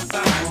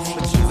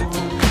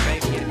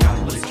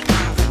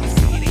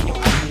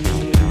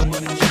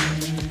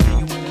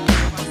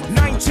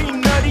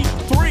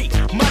 1993,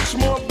 much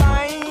more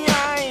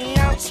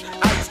bounce.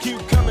 Ice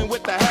Cube coming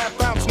with the half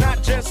ounce,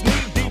 not just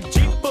knee deep,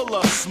 Jeep full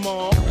of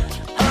small.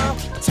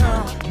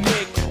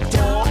 Atomic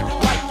dog,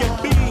 like your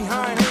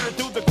behind, heard it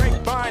through the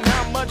grapevine.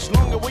 How much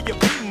longer will you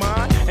be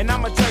mine? And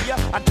I'ma tell ya,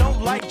 I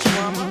don't like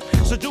drama.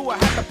 So do I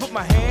have to put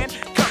my hand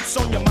cups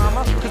on your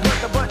mama? Cause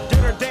nothing but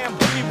dinner damn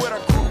boogie with a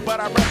crew, but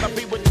I'd rather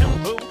be with you,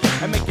 boo,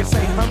 and make you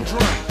say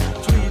humdrum,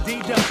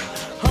 tweedy-dum.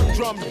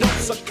 Humdrum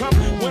don't succumb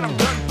when I'm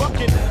done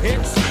bucking.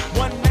 It's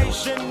one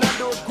nation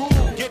under a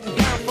groove, getting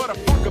down for the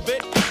funk of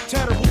it.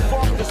 Tear the roof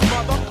off this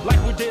mother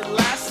like we did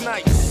last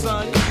night,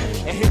 son,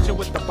 and hit you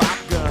with the pop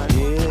gun.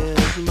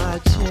 Here's my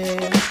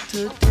chance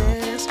to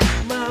dance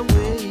my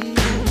way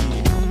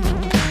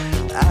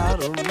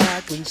out of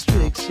my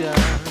constriction.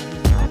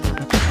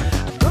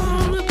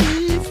 Gonna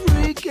be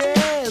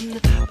freaking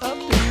up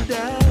and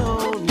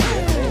down,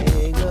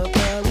 hang up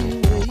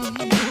alleyway.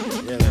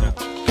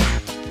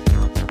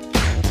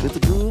 With the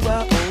groove I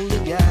only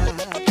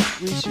got,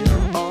 we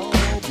should all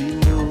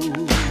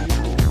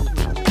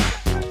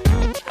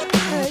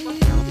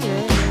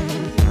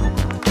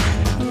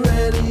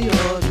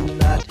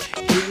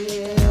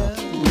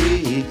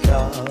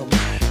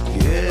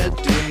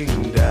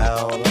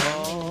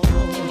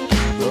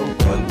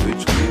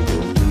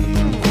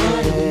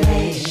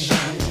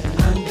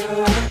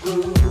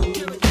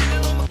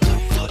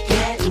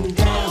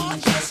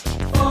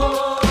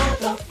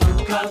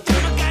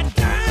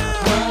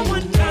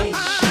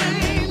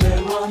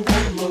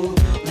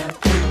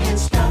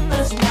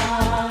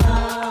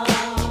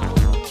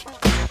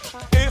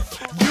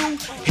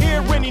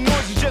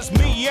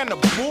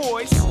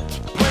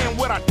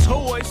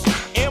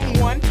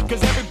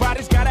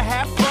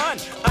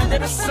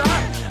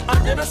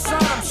under the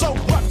sun. I'm so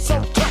rough,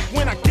 so tough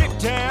when I get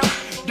down.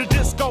 The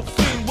disco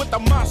fiend with the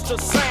monster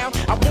sound.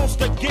 I wants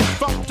to get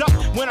fucked up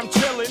when I'm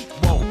chillin'.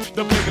 Whoa,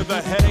 the bigger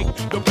the headache,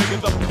 the bigger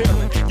the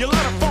pillin'. You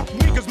let her funk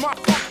me cause my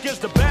funk is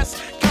the best.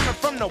 Coming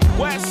from the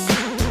west,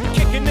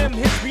 kicking them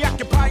hips,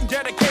 preoccupied and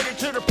dedicated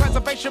to the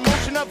preservation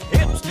motion of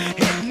hips.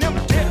 Hitting them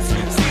dips,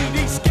 seeing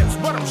these skips,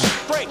 but I'm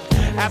straight.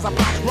 As I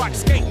bounce, rock,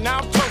 skate, now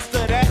I'm toast to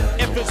that.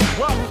 If it's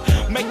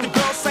rough, make the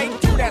girl say,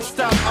 do that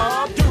stuff,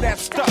 do that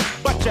stuff.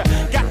 But you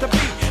got to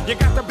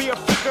be a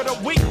freak of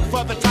the week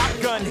for the Top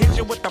Gun. Hit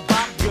you with the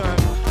Bob gun.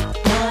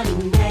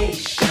 One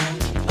nation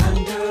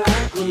under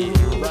a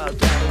groove.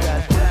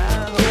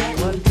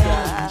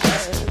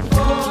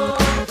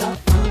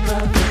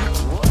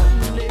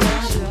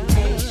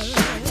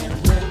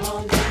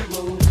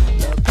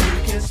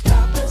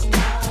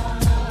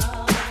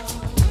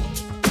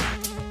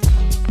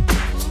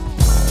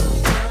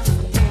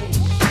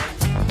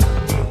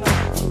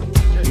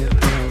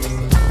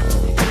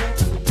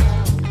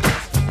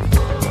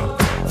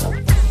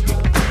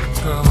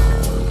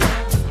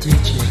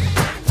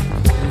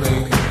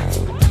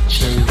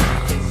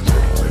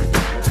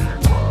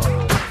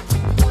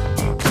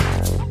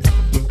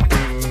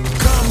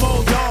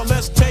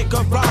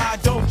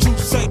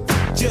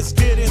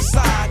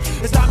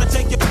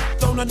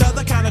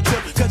 Another kind of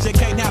trip, cause you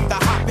can't have to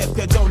hop if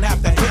you don't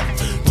have to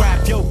hip.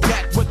 Grab your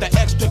gat with the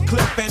extra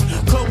clip and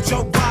close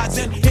your eyes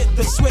and hit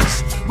the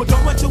switch. We're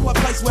going to a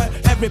place where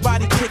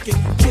everybody kick it,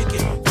 kick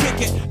it, kick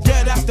it.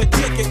 Yeah, that's the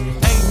ticket.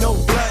 Ain't no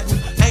bloodin',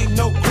 ain't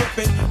no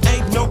gripping,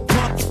 ain't no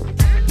punkin'.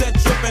 That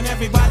trippin',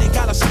 everybody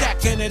got a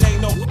stack and it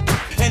ain't no.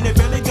 And it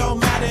really don't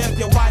matter if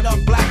you're white or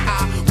black.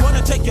 I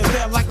wanna take you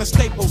there like the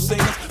Staples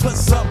singers. Put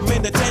something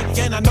in the tank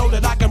and I know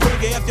that I can bring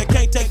it. If you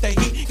can't take the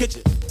heat, get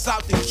your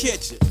out the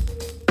kitchen.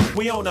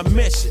 We on a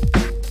mission.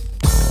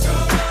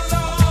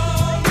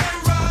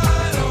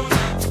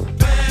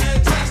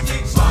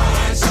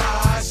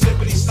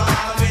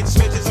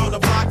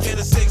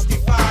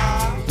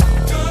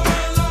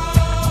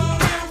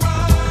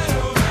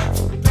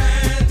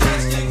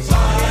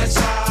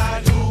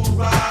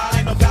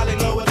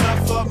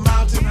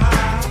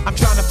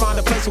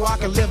 So I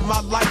can live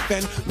my life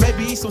and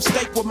maybe eat some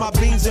steak with my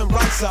beans and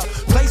rice up.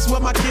 Place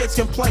where my kids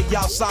can play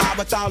outside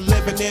without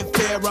living in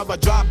fear of a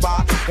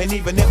drive-by. And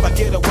even if I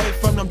get away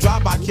from them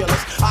drive-by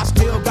killers, I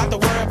still got to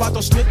worry about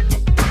those snitch.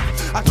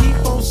 I keep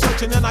on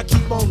searching and I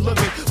keep on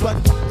looking, but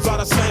it's all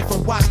the same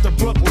from Watts to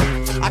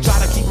Brooklyn. I try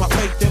to keep my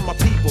faith in my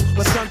people,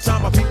 but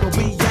sometimes my people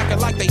be acting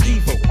like they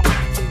evil.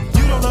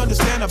 You don't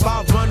understand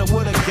about running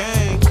with a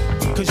gang,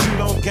 cause you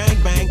don't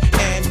gangbang.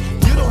 And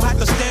you don't have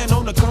to stand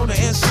on the corner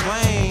and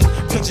slang,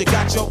 cause you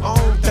got your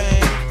own thing.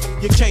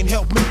 You can't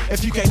help me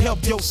if you can't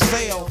help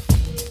yourself.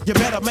 You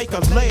better make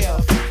a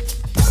laugh.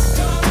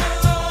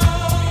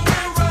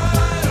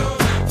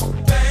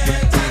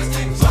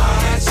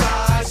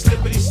 Slide,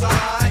 slippity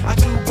slide. I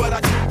do what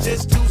I do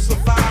just to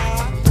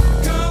survive.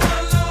 Come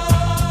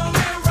along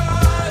and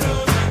ride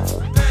on a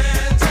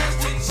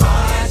fantastic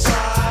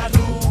slide,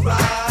 who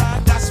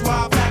ride. That's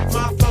why I back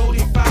my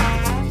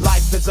 45.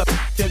 Life is a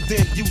and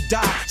then you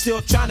die.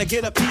 Still trying to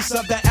get a piece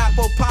of that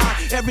apple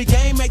pie. Every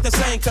game ain't the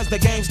same cause the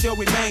game still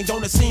remain.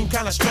 Don't it seem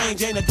kinda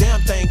strange? Ain't a damn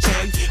thing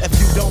changed. If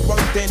you don't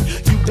work then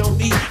you don't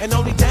eat. And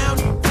only down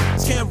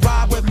can't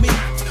ride with me.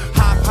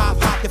 Hop,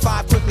 hop, hop, if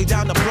I quickly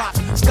down the block.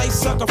 Stay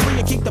sucker free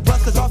and keep the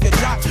busters off your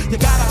jock. You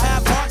gotta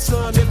have heart,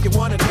 son, if you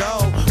wanna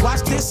go.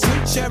 Watch this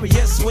sweet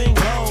chariot swing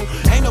low.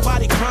 Ain't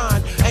nobody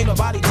crying, ain't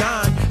nobody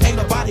dying, ain't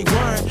nobody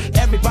worrying.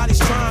 Everybody's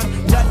trying.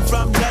 Nothing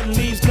from nothing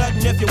leaves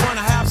nothing. If you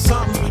wanna have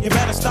something, you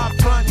better stop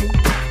fronting.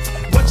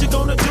 What you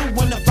gonna do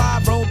when the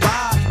 5 roll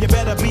by? You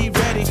better be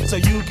ready so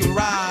you can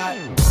ride.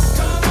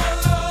 Come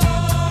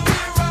along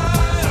and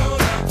ride on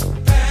a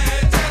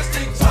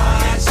fantastic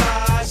slide,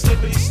 slide,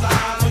 slippity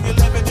slide. When you're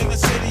living in the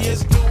city,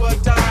 it's do or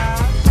die.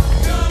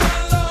 Come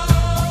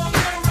along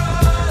and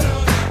ride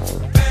on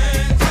a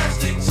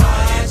fantastic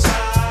slide,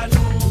 slide,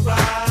 who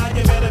ride.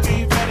 You better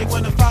be ready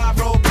when the 5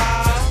 roll by.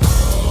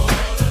 Roll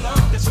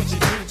along, that's what you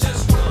do.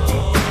 Just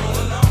roll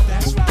along,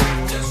 that's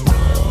right. Just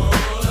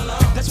roll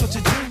along, that's what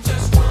you do.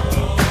 Just roll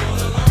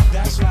along,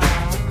 that's right.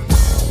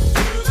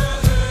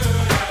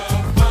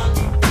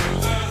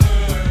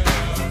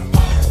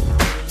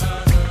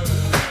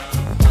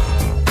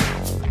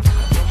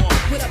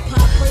 With a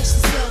pop, brace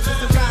yourself as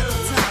the ride on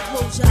top.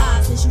 Close your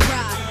eyes as you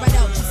ride, right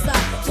out your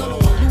side. Tunnel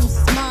will lose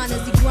his mind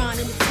as he grind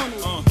in the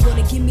tunnel.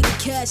 Gonna give me the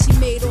cash he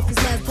made off his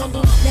last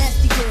bundle.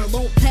 Nasty girl,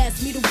 won't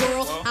pass me the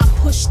world. I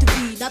push the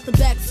beat, not the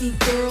backseat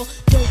girl.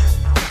 Don't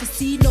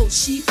see, no,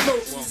 she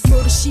floats.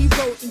 Murder she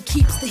wrote and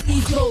keeps the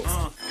heat close.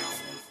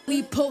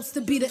 We supposed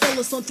to be the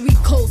illest on 3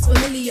 coasts.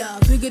 Familiar,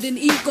 bigger than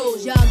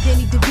egos. Y'all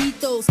Danny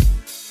DeVitos.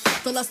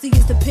 All I see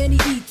is the penny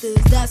ethers.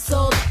 That's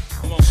all.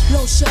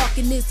 No shark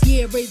in this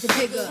year, raise the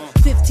bigger.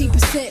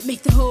 15%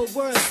 make the whole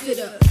world sit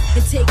up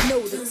and take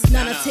notice.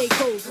 Now I take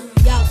over.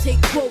 Y'all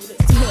take quotas.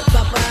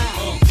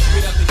 Bye-bye.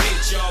 Get up the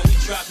gate, y'all. We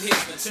drop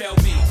hits. Now tell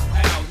me,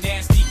 how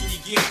nasty can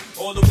you get?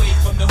 All the way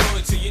from the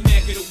hood to your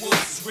neck of the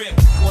woods is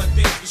ripped. One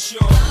thing for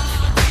sure.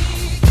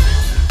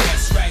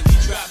 That's right.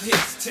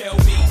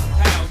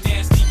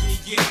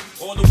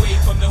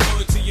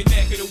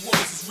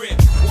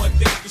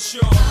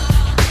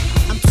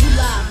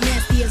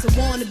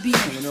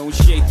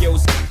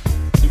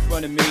 those in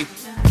front of me.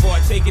 Before I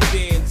take it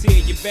there and tear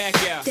your back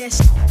out. That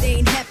shit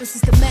ain't happened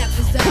since the map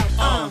was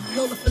out.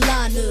 Lola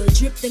Falana,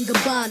 dripped in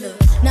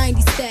Gabbana,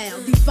 90 style,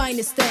 the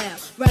finest style.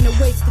 Round the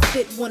waist to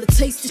fit, wanna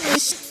taste the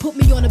shit. Put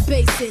me on a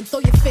basin, throw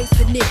your face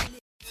in it.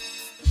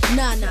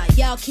 Nah,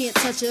 y'all can't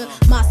touch her.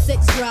 My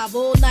sex drive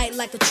all night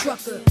like a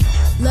trucker.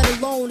 Let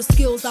alone the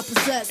skills I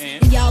possess.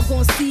 And y'all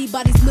gon' see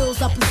by these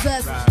mills I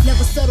possess.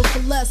 Never settle for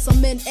less,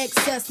 I'm in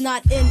excess,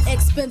 not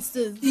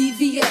inexpensive.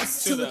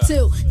 EVS to the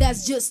tilt,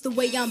 that's just the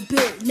way I'm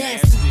built.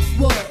 Nasty,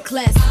 world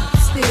classy,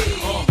 still.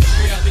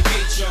 Straight out the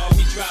gate, y'all,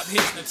 we drop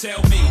hits. Now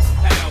tell me,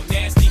 how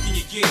nasty can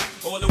you get?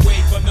 All the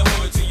way from the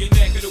hood to your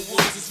neck of the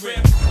woods is rip.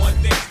 One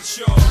thing's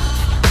for sure.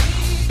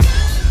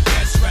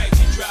 That's right,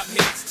 we drop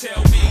hits.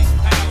 Tell me,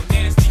 how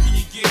nasty can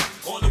you get?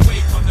 All the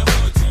way from the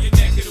hood to your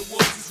neck of the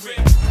woods is rip.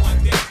 One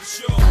thing for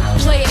sure.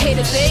 Player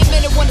haters, every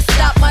minute wanna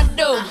stop my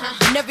dough.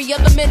 And every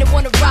other minute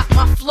wanna rock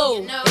my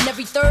flow. And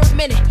every third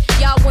minute,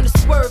 y'all wanna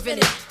swerve in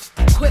it.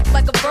 Quick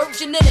like a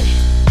virgin in it.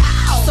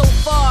 So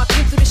far,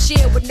 came through the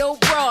shit with no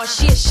bra.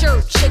 She a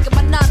shirt, shaking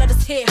my knot,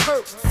 his head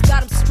hurts.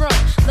 Got him strung,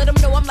 let him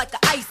know I'm like a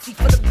icy.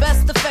 For the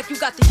best effect, you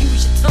got to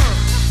use your tongue.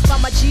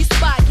 Find my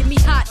G-spot, get me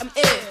hot, I'm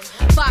ill.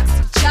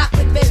 Foxy,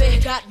 chocolate,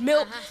 baby, got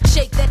milk.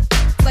 Shake that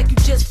like you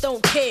just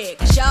don't care.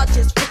 Cause y'all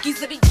just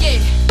rookies of the year.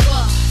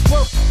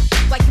 Work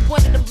like you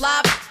wanted them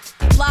live.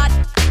 Live,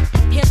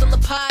 handle a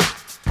pie.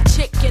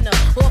 Chicken,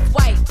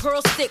 off-white,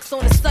 pearl sticks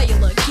on the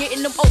cellular.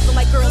 Getting them open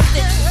like girl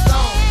sticks.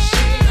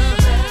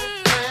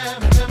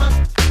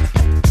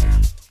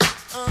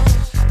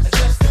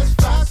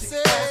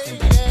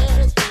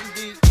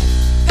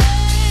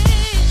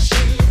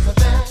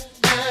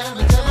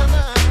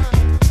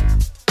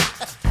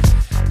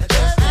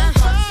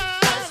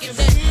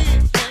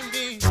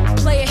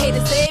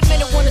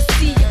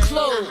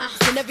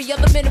 Every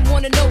other minute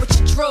wanna know what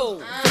you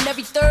drove. And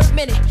every third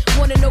minute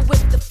wanna know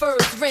if the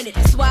fur's rented.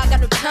 That's why I got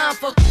no time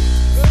for.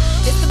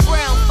 It's the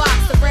brown fox,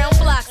 the round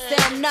block,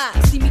 sound knock.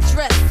 See me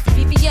dress,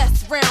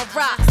 BBS, round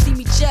rock. See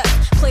me jet,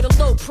 play the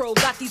low pro.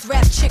 Got these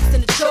rap chicks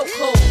in the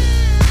chokehold.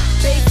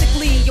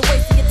 Basically, you're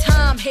wasting your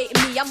time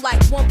hating me. I'm like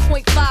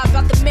 1.5,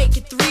 about to make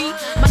it 3.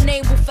 My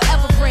name will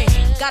forever ring.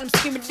 Got him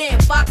screaming, damn,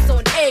 Fox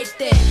on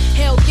everything.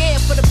 Hell yeah,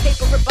 for the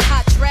paper, rip a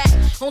hot track.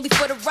 Only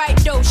for the right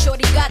though,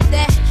 shorty got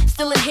that.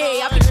 Still in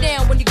here, I'll be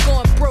down when you're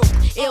going broke.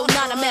 Ill 9,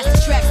 I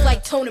master tracks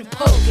like Tone and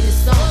Poke in the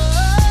song.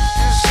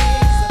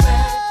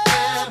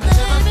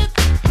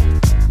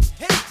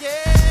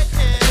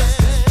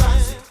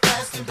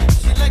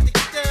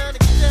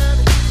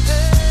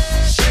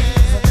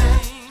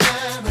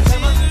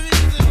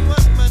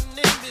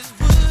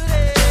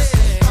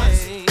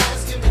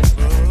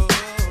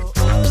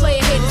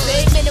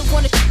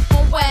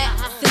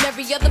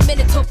 Every other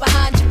minute talk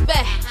behind your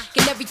back.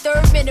 And every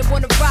third minute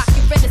wanna rock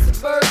and rent a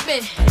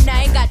Suburban. And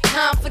I ain't got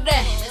time for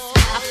that.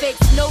 I fake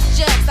no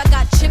jacks, I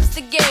got chips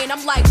to gain.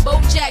 I'm like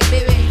Bojack,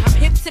 baby. I'm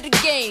hip to the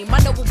game, I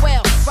know it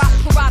well. Rock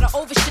Parada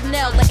over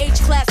Chanel, the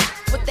H class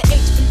with the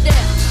H from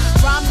down.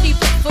 Rhyme deep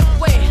in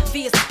footwear,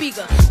 via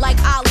speaker, like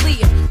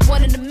Aaliyah,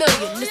 1 in a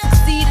million. To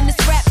succeed in this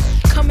rap,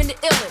 coming to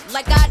illin',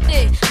 like I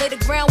did. Lay the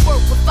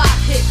groundwork with 5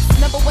 hits.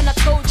 Remember when I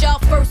told y'all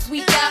first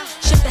week out,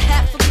 shipped a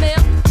half a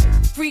mil?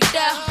 Freaked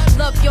out,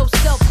 love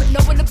yourself, but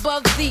no one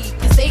above thee.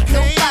 Cause ain't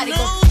nobody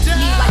gon' do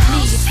me like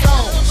me, it's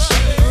on.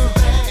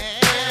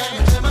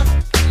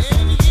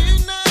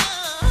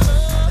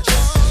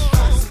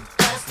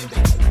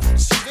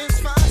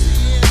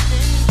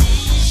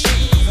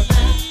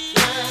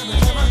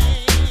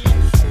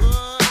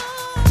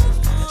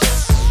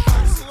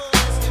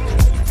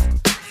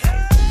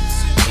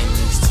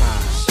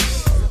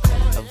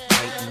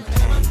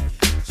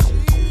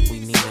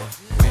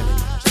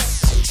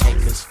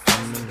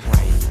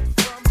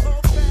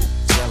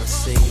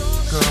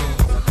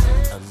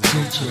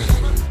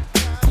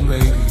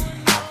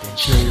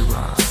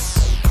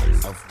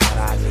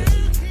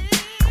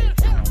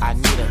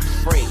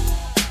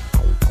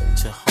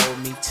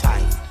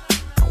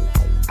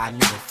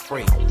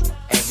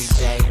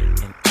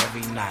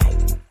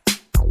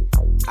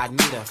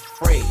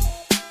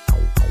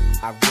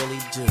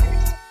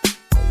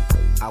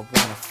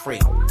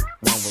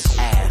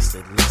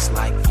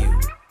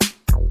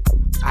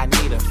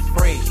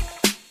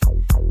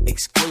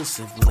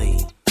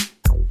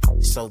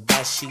 So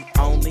that she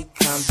only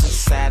comes and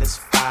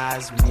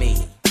satisfies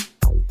me.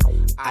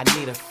 I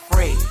need a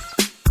freak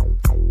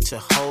to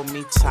hold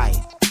me tight.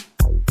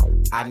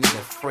 I need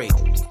a freak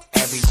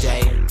every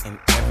day and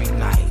every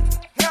night.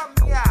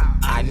 Help me out.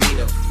 I need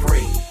a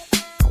freak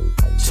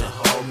to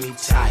hold me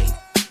tight.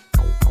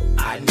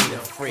 I need a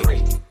freak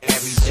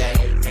every day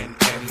and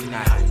every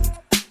night.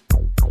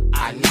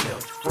 I need a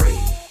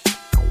freak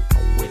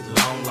with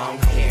long, long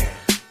hair.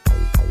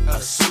 A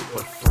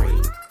super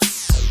freak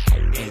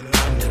in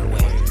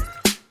underwear.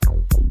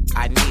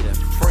 I need a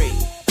freak.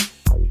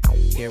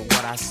 Hear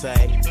what I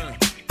say?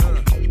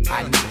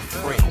 I need a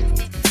freak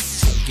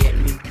to get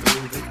me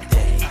through the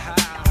day.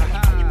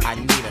 I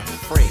need a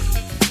freak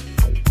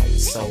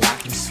so I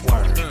can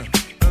swerve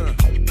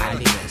I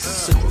need a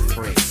super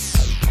freak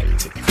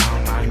to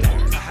calm my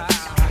nerves.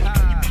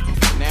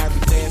 Now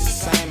every day it's the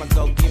same, I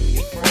go give me a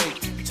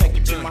freak. Take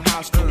it to my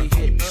house, then we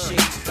hit the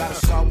sheets. Got a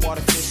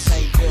saltwater fish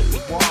tank built the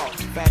wall.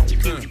 Fat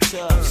jacuzzi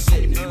tub,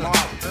 sitting in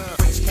marble.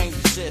 Freaks can't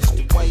resist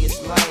the way it's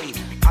laid.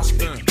 I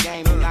spit the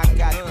game and I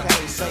got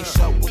paid. Say,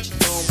 show what you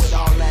doing with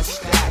all that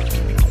stack.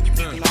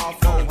 And all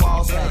four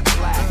walls had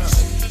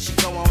blacks. She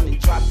go on and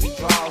drop the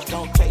draws.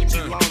 Don't take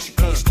too long, she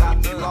can't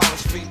stop the law.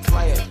 Street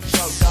player,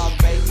 show dog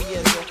baby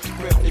is a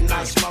grip. The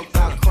night smoked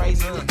out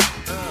crazy.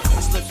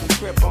 I slipped some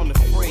grip on the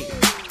freak.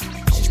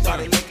 She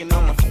started licking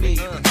on my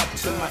feet, up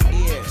to my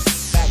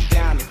ears, back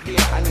down to here.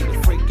 I need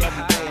a freak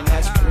every day, and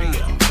that's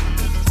real.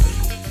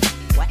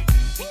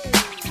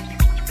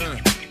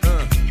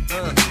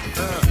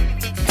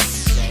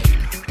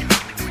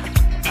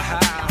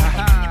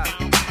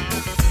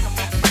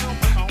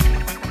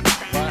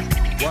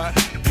 What?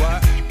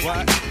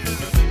 What?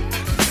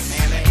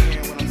 Man, they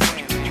hear what I'm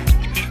saying,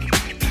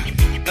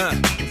 man.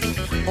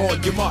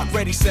 On your mark,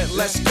 ready, set,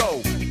 let's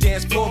go.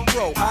 Dance floor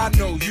pro, I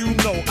know, you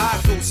know, I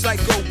go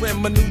psycho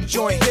when my new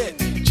joint hit.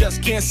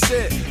 Just can't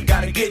sit,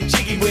 gotta get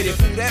jiggy with it.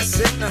 Ooh, that's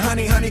it, now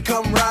honey,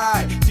 come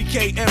ride.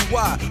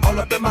 DKNY, all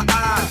up in my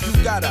eye.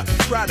 You got a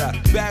Prada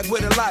bag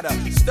with a lot of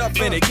stuff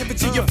in it. Give it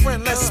to your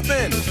friend, let's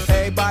spin.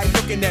 Everybody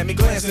looking at me,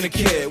 glancing a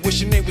kid.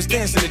 Wishing they was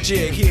dancing a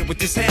jig here with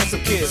this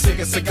handsome kid. Sick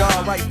a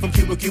cigar right from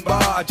Cuba Cuba.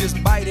 I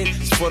just bite it,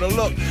 it's for the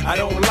look, I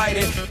don't light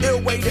it. Ill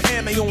way to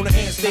ammo on the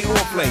hand, stay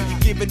on play.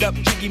 Give it up,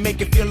 jiggy,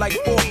 make it feel like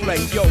foreplay.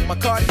 Yo, my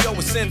cardio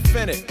is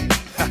infinite.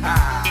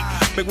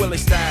 Big Willie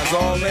style's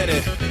all in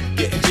it.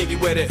 Getting jiggy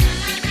with it.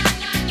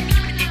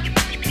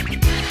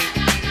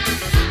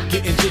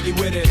 Getting jiggy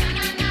with it.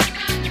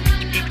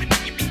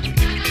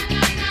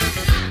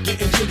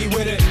 Getting jiggy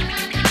with it.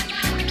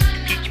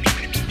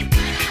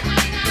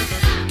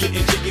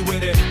 Getting jiggy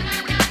with it.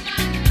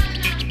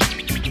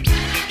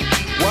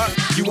 What?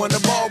 You on the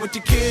ball with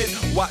your kid?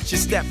 Watch your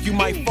step, you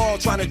might fall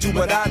trying to do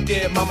what I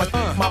did. I'ma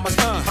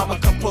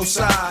come close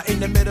side in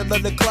the middle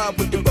of the club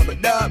with the rubber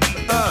dub.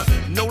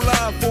 No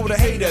love for the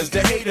haters.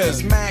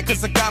 Mad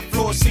cause I got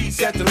floor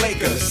seats at the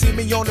Lakers. See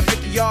me on the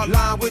 50-yard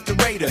line with the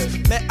Raiders.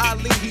 Met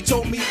Ali, he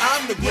told me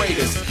I'm the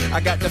greatest. I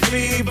got the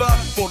fever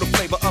for the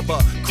flavor of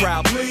a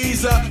crowd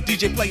pleaser.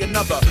 DJ play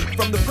another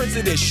from the Prince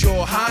of this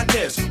Your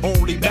Highness.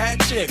 Only bad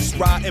chicks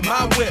riding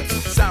my whip.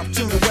 South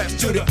to the west,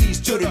 to the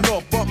east, to the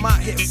north. Bump my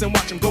hips and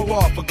watch them go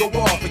off.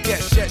 And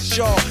get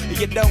sure. And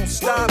you don't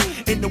stop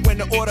in the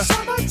winter order.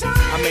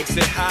 I makes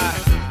it high,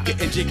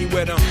 getting jiggy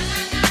with them.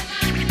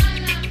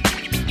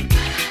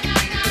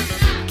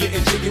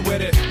 Getting jiggy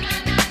with it.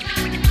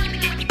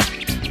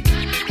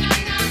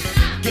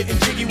 Getting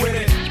jiggy with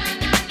it.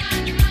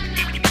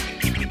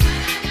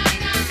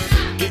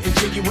 Getting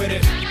jiggy with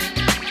it.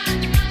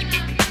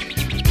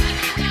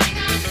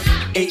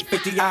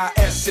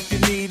 850 IS if you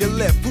need a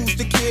lift. Who's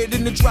the kid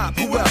in the drop?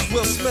 Who else?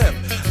 Will Smith.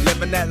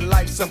 Living that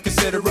life, some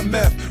consider a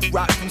myth.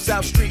 Rock from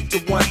South Street to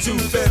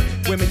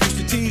 125th. Women used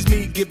to tease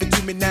me, give it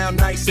to me now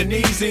nice and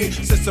easy.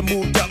 Since I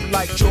moved up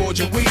like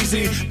George and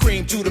Wheezy,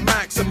 cream to the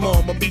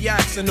maximum, I'll be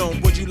axing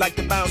them. Would you like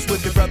to bounce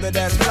with your brother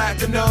that's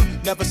platinum?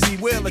 Never see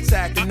Will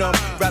attacking them.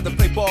 Rather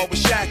play ball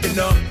with Shaq and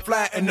them,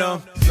 flatten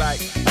them. Like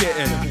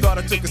getting, thought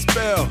I took a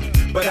spell,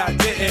 but I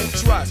didn't.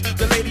 Trust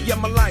the lady of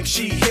my life,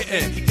 she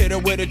hitting. Hit her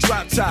with a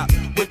drop top,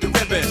 with the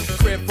ribbon.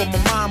 Crib for my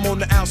mom on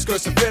the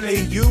outskirts of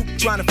Philly. You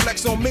trying to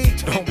flex on me?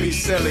 Don't be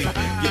silly.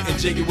 Getting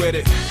jiggy with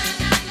it.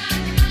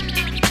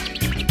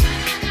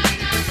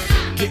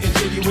 Getting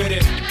jiggy with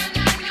it.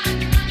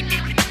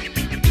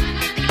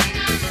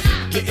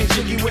 Getting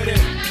jiggy with it.